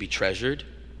gift, it should be treasured.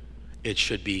 It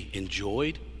should be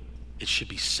enjoyed. It should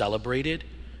be celebrated.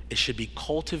 It should be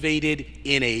cultivated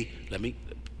let me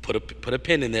put a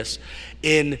pin in this,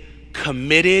 in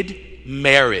committed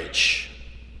marriage.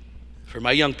 For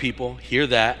my young people, hear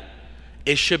that.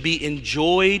 It should be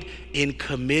enjoyed in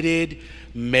committed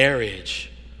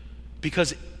marriage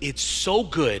because it's so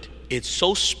good, it's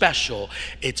so special,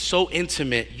 it's so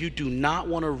intimate. You do not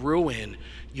want to ruin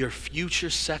your future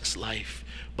sex life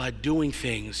by doing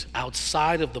things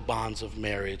outside of the bonds of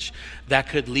marriage that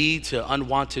could lead to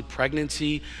unwanted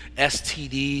pregnancy,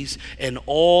 STDs, and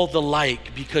all the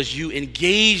like because you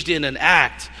engaged in an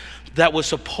act that was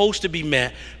supposed to be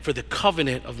meant for the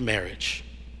covenant of marriage.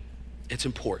 It's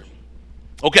important.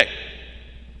 Okay,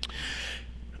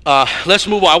 let's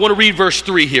move on. I want to read verse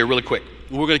 3 here really quick.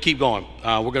 We're going to keep going.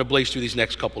 We're going to blaze through these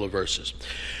next couple of verses.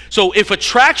 So if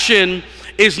attraction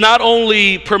is not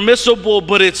only permissible,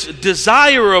 but it's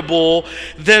desirable,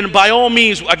 then by all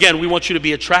means, again, we want you to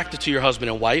be attracted to your husband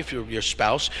and wife, your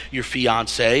spouse, your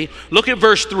fiance. Look at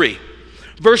verse 3.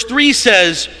 Verse 3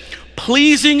 says,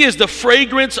 pleasing is the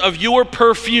fragrance of your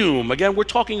perfume. Again, we're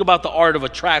talking about the art of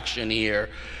attraction here.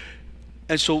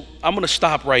 And so I'm going to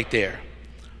stop right there.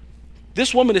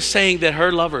 This woman is saying that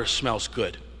her lover smells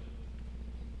good.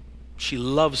 She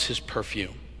loves his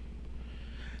perfume.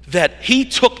 That he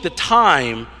took the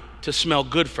time to smell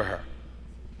good for her.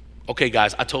 Okay,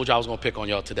 guys, I told you I was going to pick on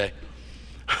y'all today.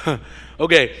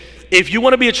 Okay, if you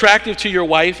want to be attractive to your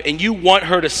wife and you want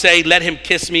her to say, let him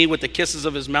kiss me with the kisses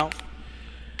of his mouth,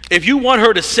 if you want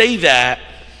her to say that,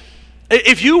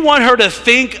 if you want her to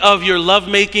think of your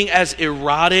lovemaking as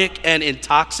erotic and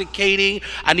intoxicating,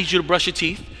 I need you to brush your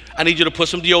teeth. I need you to put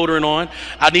some deodorant on.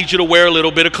 I need you to wear a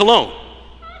little bit of cologne.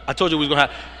 I told you we was going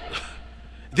to have.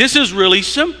 This is really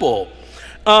simple.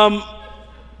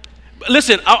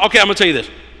 Listen, okay, I'm going to tell you this.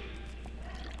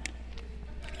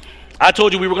 I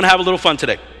told you we were going to have a little fun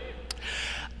today.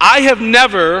 I have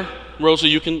never, Rosa,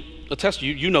 you can attest,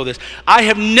 you know this. I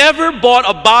have never bought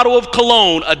a bottle of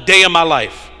cologne a day in my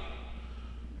life.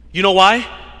 You know why?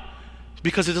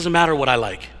 Because it doesn't matter what I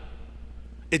like.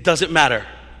 It doesn't matter.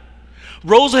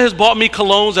 Rosa has bought me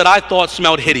colognes that I thought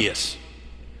smelled hideous.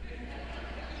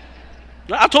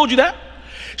 I told you that.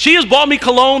 She has bought me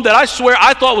cologne that I swear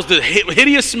I thought was the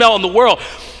hideous smell in the world.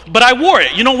 but I wore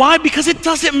it. You know why? Because it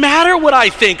doesn't matter what I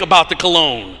think about the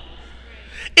cologne.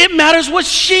 It matters what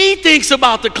she thinks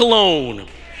about the cologne.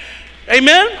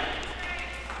 Amen?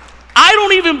 I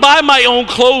don't even buy my own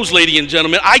clothes, ladies and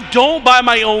gentlemen. I don't buy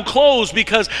my own clothes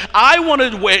because I want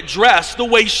to dress the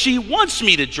way she wants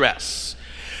me to dress.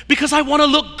 Because I want to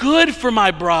look good for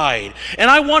my bride. And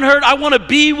I want to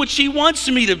be what she wants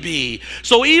me to be.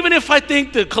 So even if I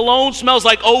think the cologne smells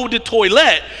like eau de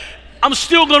toilette, I'm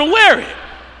still going to wear it.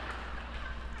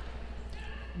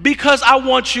 Because I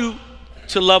want you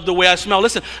to love the way I smell.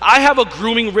 Listen, I have a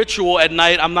grooming ritual at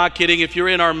night. I'm not kidding. If you're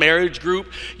in our marriage group,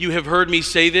 you have heard me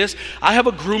say this. I have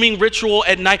a grooming ritual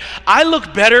at night. I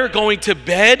look better going to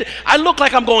bed. I look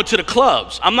like I'm going to the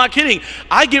clubs. I'm not kidding.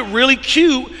 I get really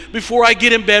cute before I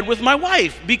get in bed with my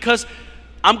wife because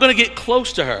I'm going to get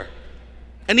close to her.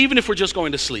 And even if we're just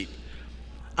going to sleep,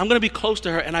 I'm going to be close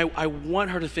to her, and I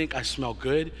want her to think I smell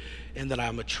good and that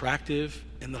I'm attractive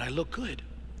and that I look good.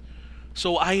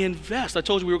 So I invest. I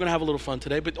told you we were going to have a little fun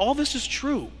today, but all this is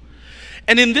true.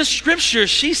 And in this scripture,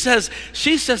 she says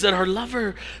that her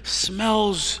lover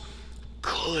smells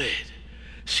good.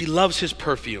 She loves his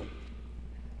perfume.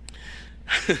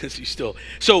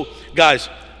 So guys,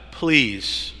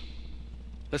 please,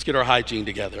 let's get our hygiene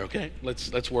together, okay?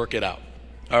 Let's work it out.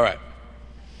 All right.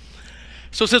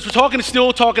 So since we're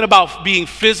still talking about being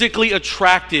physically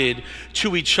attracted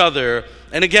to each other,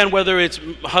 and again, whether it's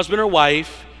husband or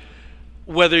wife,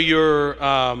 whether you're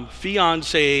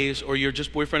fiancés or you're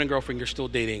just boyfriend and girlfriend, you're still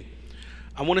dating,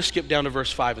 I want to skip down to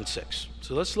verse 5 and 6.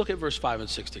 So let's look at verse 5 and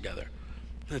 6 together.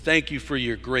 And thank you for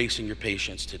your grace and your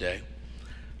patience today.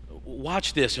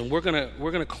 Watch this, and we're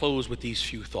gonna close with these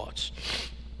few thoughts.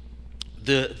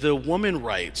 The woman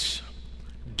writes,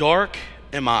 "Dark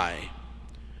am I,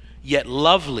 yet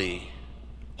lovely,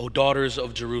 O daughters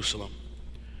of Jerusalem.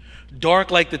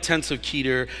 Dark like the tents of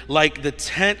Kedar, like the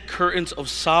tent curtains of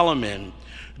Solomon.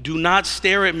 Do not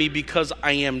stare at me because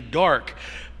I am dark,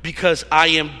 because I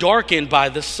am darkened by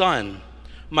the sun.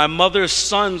 My mother's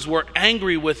sons were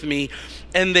angry with me,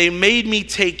 and they made me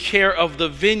take care of the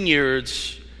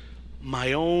vineyards.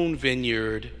 My own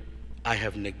vineyard I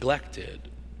have neglected."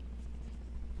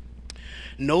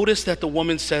 Notice that the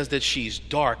woman says that she's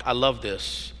dark. I love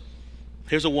this.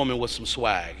 Here's a woman with some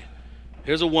swag.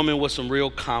 Here's a woman with some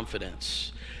real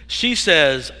confidence. She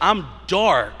says, "I'm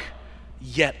dark,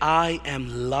 yet I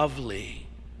am lovely."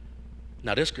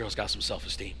 Now, this girl's got some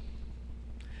self-esteem.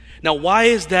 Now, why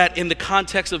is that in the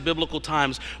context of biblical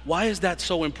times? Why is that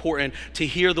so important to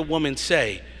hear the woman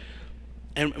say?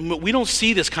 And we don't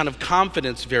see this kind of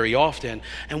confidence very often,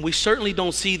 and we certainly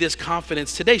don't see this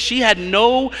confidence today. She had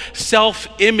no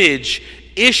self-image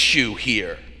issue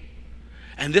here.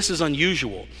 And this is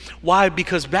unusual. Why?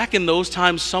 Because back in those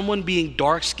times, someone being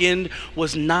dark-skinned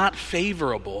was not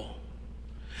favorable.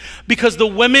 Because the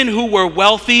women who were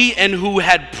wealthy and who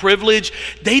had privilege,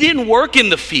 they didn't work in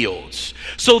the fields.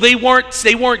 So they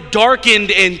weren't darkened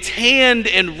and tanned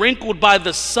and wrinkled by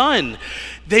the sun.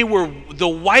 The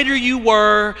whiter you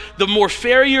were, the more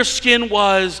fair your skin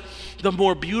was, the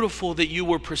more beautiful that you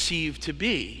were perceived to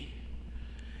be.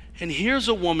 And here's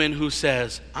a woman who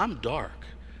says, "I'm dark,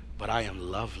 but I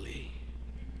am lovely."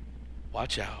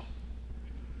 Watch out.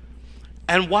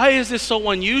 And why is this so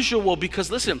unusual? Because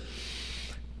listen,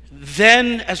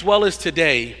 then as well as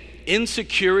today,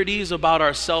 insecurities about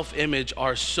our self-image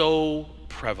are so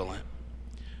prevalent.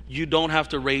 You don't have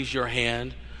to raise your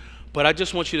hand, but I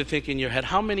just want you to think in your head,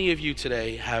 how many of you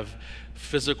today have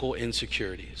physical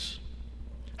insecurities,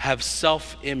 have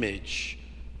self-image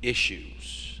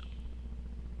issues?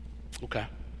 Okay.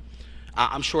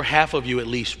 I'm sure half of you at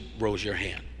least rose your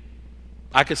hand.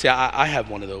 I could say I have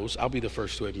one of those. I'll be the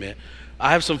first to admit.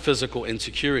 I have some physical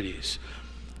insecurities.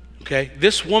 Okay?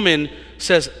 This woman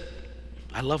says,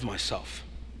 "I love myself.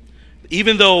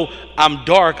 Even though I'm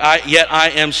dark, yet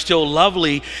I am still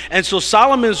lovely." And so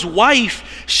Solomon's wife,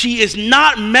 she is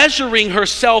not measuring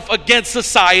herself against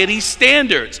society's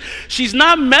standards. She's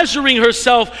not measuring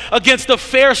herself against the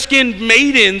fair-skinned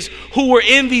maidens who were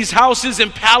in these houses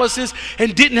and palaces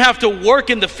and didn't have to work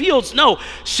in the fields. No,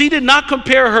 she did not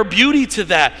compare her beauty to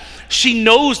that. She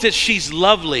knows that she's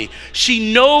lovely.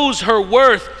 She knows her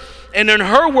worth. And in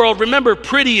her world, remember,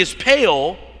 pretty is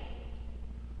pale.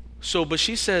 But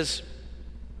she says,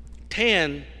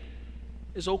 tan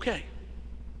is okay.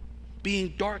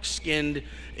 Being dark-skinned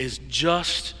is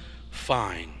just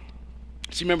fine.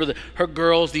 See, remember her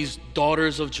girls, these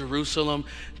daughters of Jerusalem,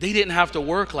 they didn't have to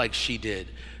work like she did.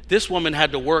 This woman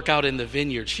had to work out in the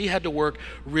vineyard. She had to work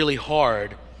really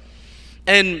hard.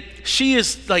 And she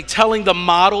is like telling the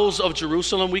models of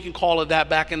Jerusalem, we can call it that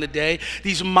back in the day,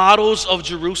 these models of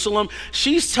Jerusalem,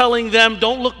 she's telling them,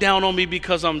 don't look down on me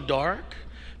because I'm dark,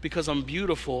 because I'm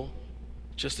beautiful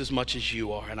just as much as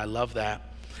you are. And I love that.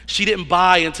 She didn't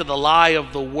buy into the lie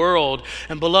of the world.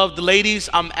 And beloved ladies,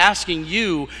 I'm asking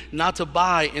you not to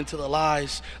buy into the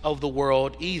lies of the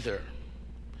world either.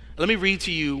 Let me read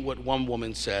to you what one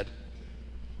woman said.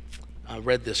 I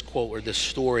read this quote or this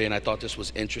story, and I thought this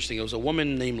was interesting. It was a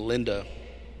woman named Linda.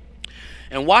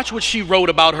 And watch what she wrote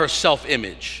about her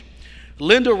self-image.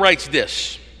 Linda writes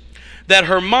this, that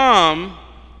her mom,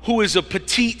 who is a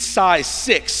petite size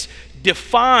 6,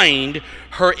 defined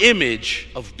her image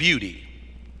of beauty.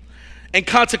 And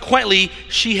consequently,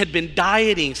 she had been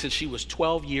dieting since she was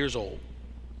 12 years old.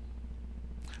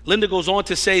 Linda goes on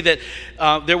to say that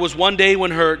there was one day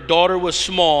when her daughter was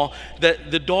small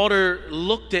that the daughter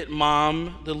looked at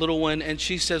mom, the little one, and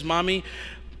she says, Mommy,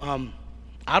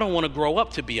 I don't want to grow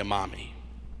up to be a mommy.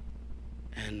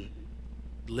 And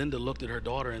Linda looked at her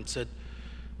daughter and said,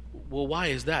 well, why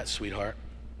is that, sweetheart?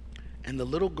 And the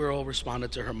little girl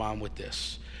responded to her mom with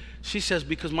this. She says,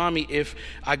 because Mommy, if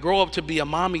I grow up to be a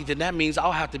mommy, then that means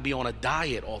I'll have to be on a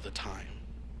diet all the time.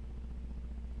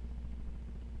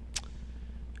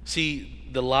 See,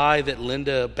 the lie that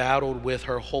Linda battled with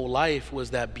her whole life was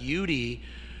that beauty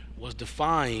was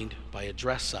defined by a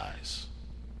dress size.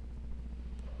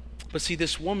 But see,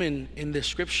 this woman in this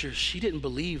scripture, she didn't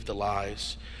believe the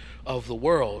lies of the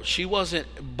world. She wasn't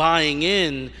buying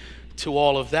in to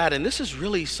all of that. And this is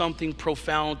really something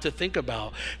profound to think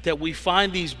about, that we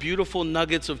find these beautiful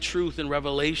nuggets of truth and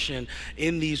revelation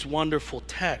in these wonderful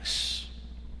texts.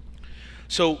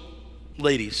 So,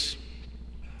 ladies,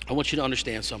 I want you to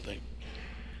understand something.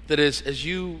 That is, as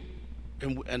you,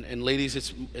 and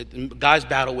ladies, guys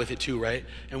battle with it too, right?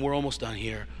 And we're almost done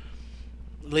here.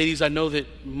 Ladies, I know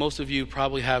that most of you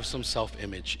probably have some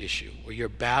self-image issue, or you're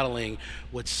battling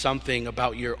with something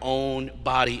about your own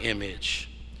body image.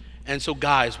 And so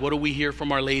guys, what do we hear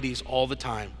from our ladies all the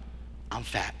time? I'm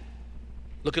fat.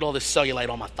 Look at all this cellulite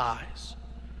on my thighs.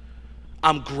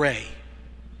 I'm gray.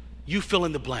 You fill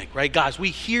in the blank, right? Guys, we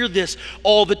hear this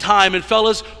all the time. And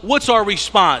fellas, what's our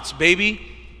response? Baby,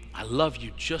 I love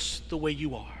you just the way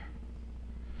you are.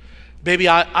 Baby,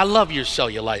 I love your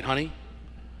cellulite, honey.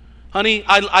 Honey,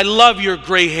 I love your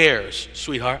gray hairs,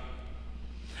 sweetheart.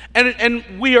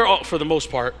 And we are all, for the most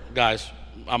part, guys,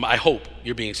 I hope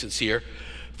you're being sincere.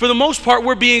 For the most part,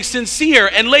 we're being sincere.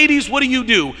 And ladies, what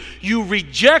do? You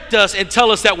reject us and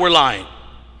tell us that we're lying.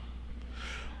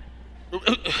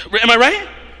 Am I right?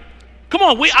 Come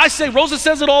on, I say, Rosa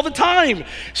says it all the time.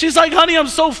 She's like, honey, I'm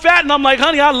so fat. And I'm like,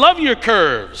 honey, I love your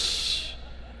curves.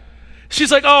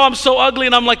 She's like, oh, I'm so ugly.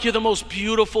 And I'm like, you're the most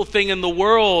beautiful thing in the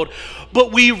world.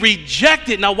 But we reject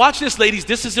it. Now watch this, ladies.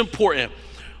 This is important.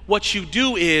 What you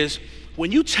do is,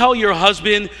 when you tell your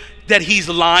husband that he's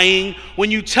lying,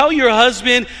 when you tell your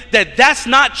husband that that's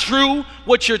not true,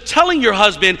 what you're telling your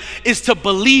husband is to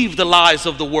believe the lies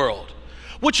of the world.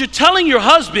 What you're telling your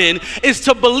husband is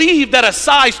to believe that a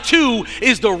size 2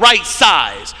 is the right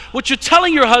size. What you're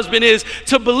telling your husband is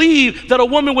to believe that a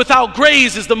woman without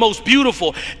grays is the most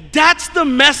beautiful. That's the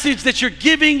message that you're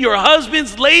giving your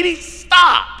husbands. Ladies,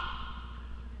 stop.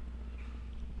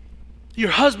 Your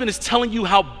husband is telling you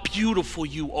how beautiful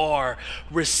you are.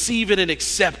 Receive it and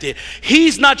accept it.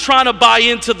 He's not trying to buy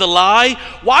into the lie.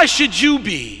 Why should you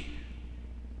be?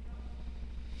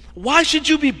 Why should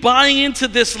you be buying into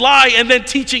this lie and then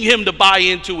teaching him to buy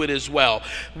into it as well?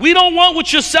 We don't want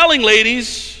what you're selling,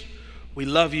 ladies. We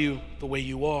love you the way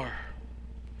you are.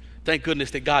 Thank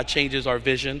goodness that God changes our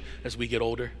vision as we get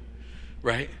older,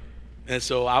 right? And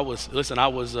so I was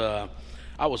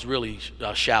really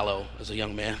shallow as a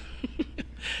young man.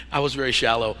 I was very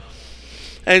shallow.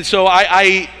 And so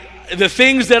the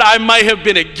things that I might have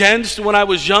been against when I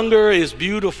was younger is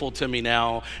beautiful to me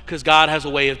now, because God has a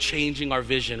way of changing our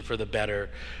vision for the better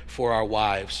for our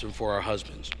wives and for our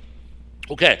husbands.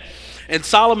 Okay, and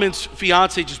Solomon's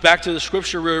fiance, just back to the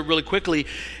scripture really quickly,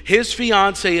 his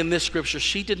fiance in this scripture,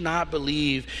 she did not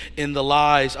believe in the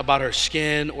lies about her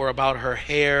skin or about her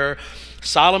hair.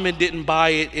 Solomon didn't buy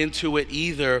into it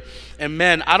either. And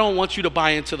men, I don't want you to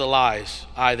buy into the lies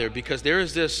either, because there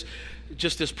is this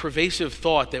pervasive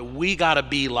thought that we gotta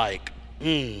be like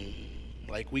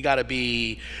we gotta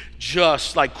be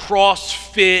just like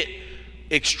CrossFit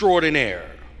extraordinaire,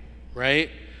 right?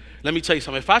 Let me tell you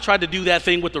something. If I tried to do that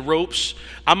thing with the ropes,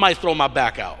 I might throw my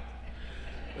back out.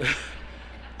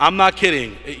 I'm not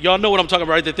kidding. Y'all know what I'm talking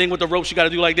about, right? The thing with the ropes you gotta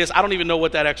do like this. I don't even know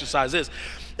what that exercise is.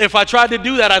 If I tried to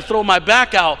do that, I'd throw my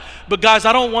back out. But guys,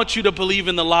 I don't want you to believe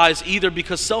in the lies either,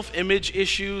 because self-image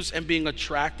issues and being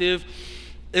attractive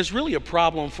is really a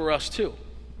problem for us too.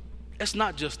 It's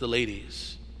not just the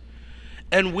ladies.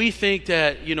 And we think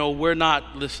that, we're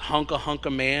not this hunk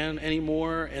of man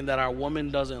anymore and that our woman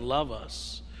doesn't love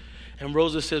us. And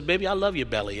Rosa says, baby, I love your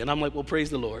belly. And I'm like, well, praise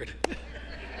the Lord.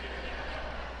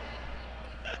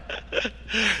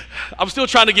 I'm still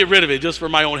trying to get rid of it just for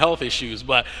my own health issues.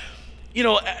 But,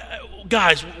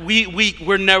 guys,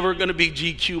 we're never going to be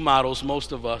GQ models,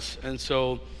 most of us. And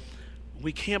so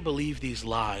we can't believe these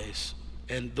lies.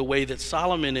 And the way that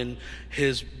Solomon and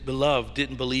his beloved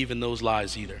didn't believe in those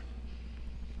lies either.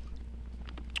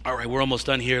 All right, we're almost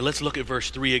done here. Let's look at verse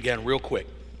 3 again really quick.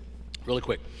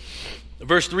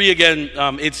 Verse 3 again,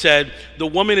 it said, the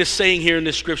woman is saying here in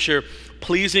this scripture,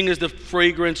 pleasing is the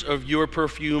fragrance of your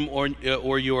perfume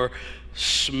or your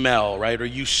smell, right? Or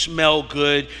you smell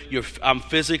good. I'm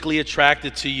physically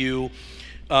attracted to you.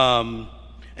 And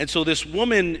so this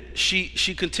woman,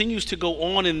 she continues to go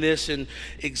on in this and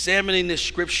examining this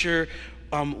scripture.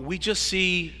 We just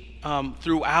see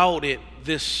throughout it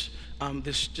this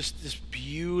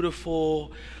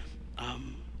beautiful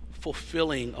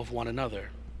fulfilling of one another.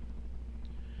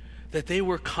 That they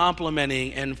were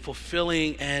complimenting and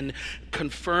fulfilling and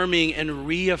confirming and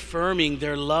reaffirming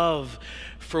their love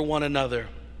for one another.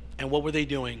 And what were they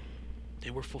doing?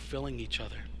 They were fulfilling each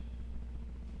other.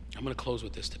 I'm going to close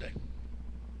with this today.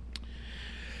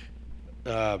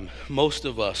 Most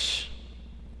of us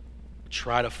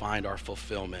try to find our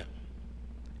fulfillment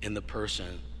in the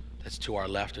person that's to our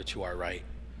left or to our right.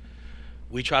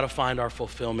 We try to find our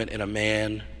fulfillment in a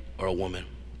man or a woman.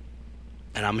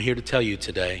 And I'm here to tell you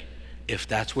today, if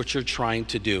that's what you're trying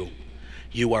to do,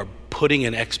 you are putting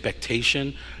an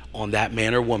expectation on that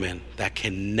man or woman that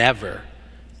can never,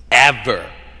 ever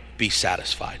be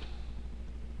satisfied.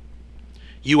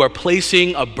 You are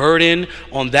placing a burden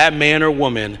on that man or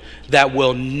woman that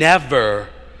will never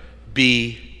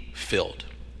be filled.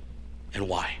 And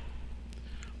why?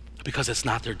 Because it's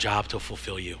not their job to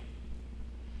fulfill you.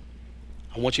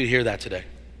 I want you to hear that today.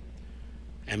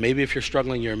 And maybe if you're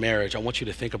struggling in your marriage, I want you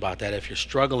to think about that. If you're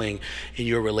struggling in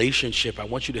your relationship, I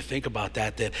want you to think about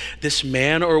that this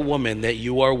man or woman that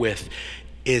you are with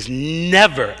is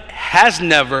never, has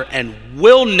never, and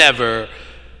will never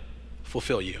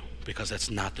fulfill you, because that's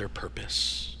not their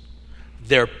purpose.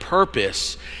 Their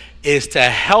purpose is to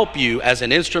help you as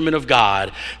an instrument of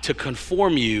God to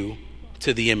conform you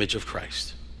to the image of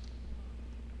Christ.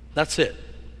 That's it.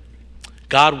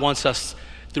 God wants us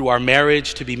through our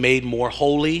marriage to be made more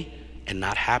holy and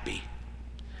not happy.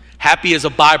 Happy is a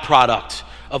byproduct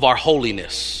of our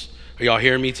holiness. Are y'all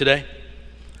hearing me today?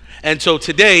 And so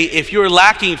today, if you're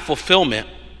lacking fulfillment,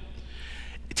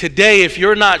 today, if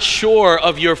you're not sure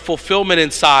of your fulfillment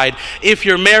inside, if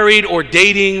you're married or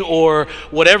dating or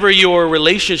whatever your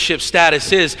relationship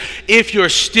status is, if you're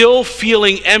still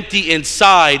feeling empty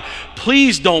inside,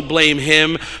 please don't blame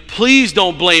him. Please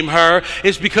don't blame her.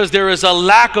 It's because there is a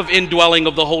lack of indwelling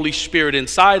of the Holy Spirit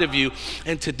inside of you.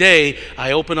 And today,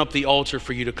 I open up the altar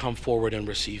for you to come forward and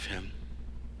receive him.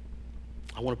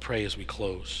 I want to pray as we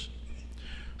close.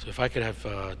 So if I could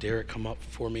have Derek come up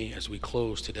for me as we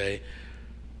close today.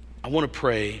 I want to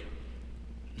pray,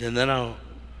 and then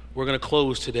we're going to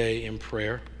close today in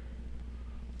prayer.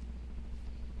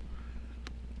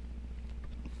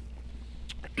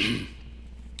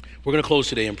 We're going to close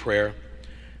today in prayer,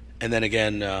 and then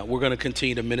again, we're going to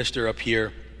continue to minister up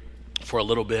here for a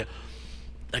little bit.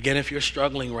 Again, if you're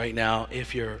struggling right now,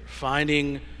 if you're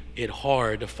finding it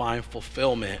hard to find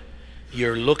fulfillment,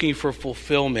 you're looking for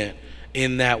fulfillment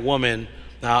in that woman.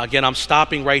 Now, again, I'm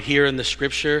stopping right here in the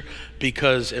scripture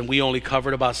and we only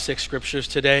covered about 6 scriptures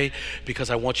today,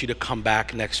 because I want you to come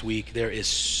back next week. There is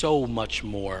so much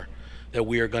more that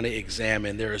we are going to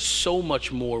examine. There is so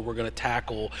much more we're going to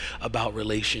tackle about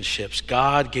relationships.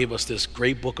 God gave us this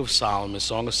great book of Solomon,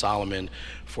 Song of Solomon,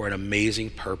 for an amazing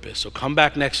purpose. So come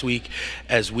back next week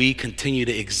as we continue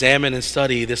to examine and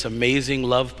study this amazing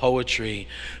love poetry.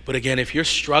 But again, if you're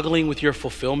struggling with your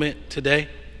fulfillment today,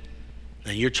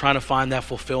 and you're trying to find that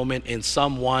fulfillment in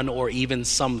someone or even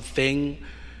something,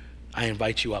 I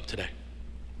invite you up today.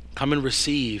 Come and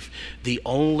receive the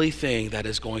only thing that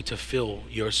is going to fill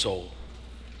your soul.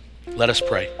 Let us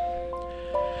pray.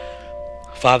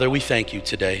 Father, we thank you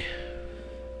today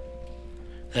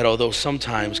that although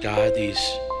sometimes, God, these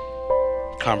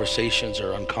conversations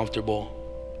are uncomfortable,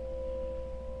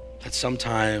 that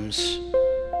sometimes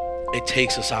it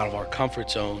takes us out of our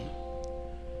comfort zone,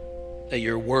 that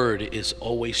your word is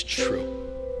always true,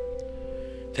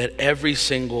 that every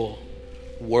single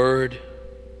word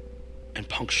and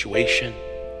punctuation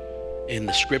in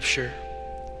the scripture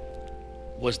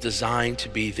was designed to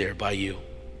be there by you.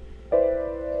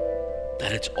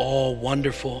 that it's all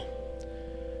wonderful,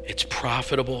 it's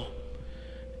profitable,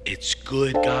 it's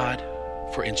good, God,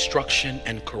 for instruction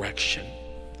and correction.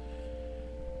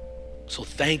 So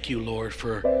thank you, Lord,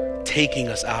 for taking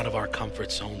us out of our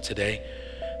comfort zone today.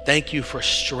 Thank you for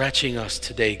stretching us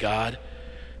today, God,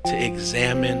 to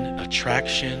examine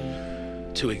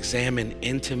attraction, to examine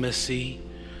intimacy,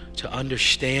 to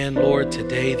understand, Lord,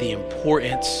 today the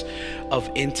importance of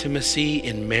intimacy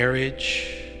in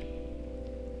marriage.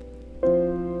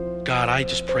 God, I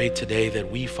just pray today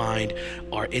that we find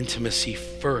our intimacy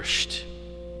first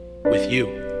with you,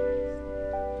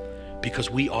 because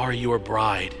we are your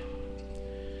bride.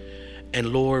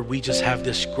 And Lord, we just have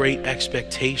this great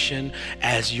expectation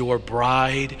as your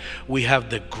bride. We have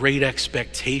the great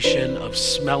expectation of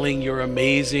smelling your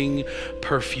amazing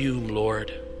perfume,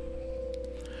 Lord,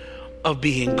 of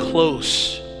being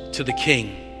close to the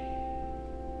King.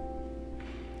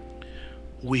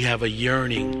 We have a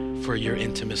yearning for your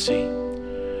intimacy.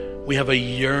 We have a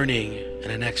yearning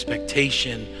and an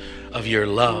expectation of your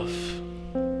love.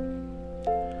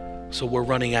 So we're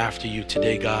running after you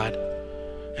today, God.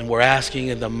 And we're asking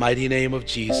in the mighty name of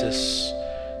Jesus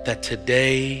that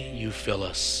today you fill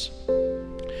us.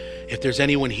 If there's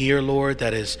anyone here, Lord,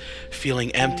 that is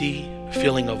feeling empty,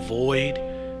 feeling a void,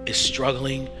 is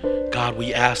struggling, God,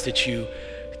 we ask that you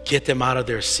get them out of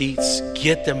their seats,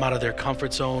 get them out of their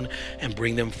comfort zone, and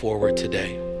bring them forward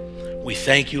today. We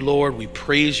thank you, Lord. We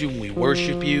praise you and we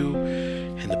worship you.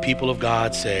 And the people of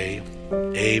God say,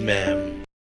 amen.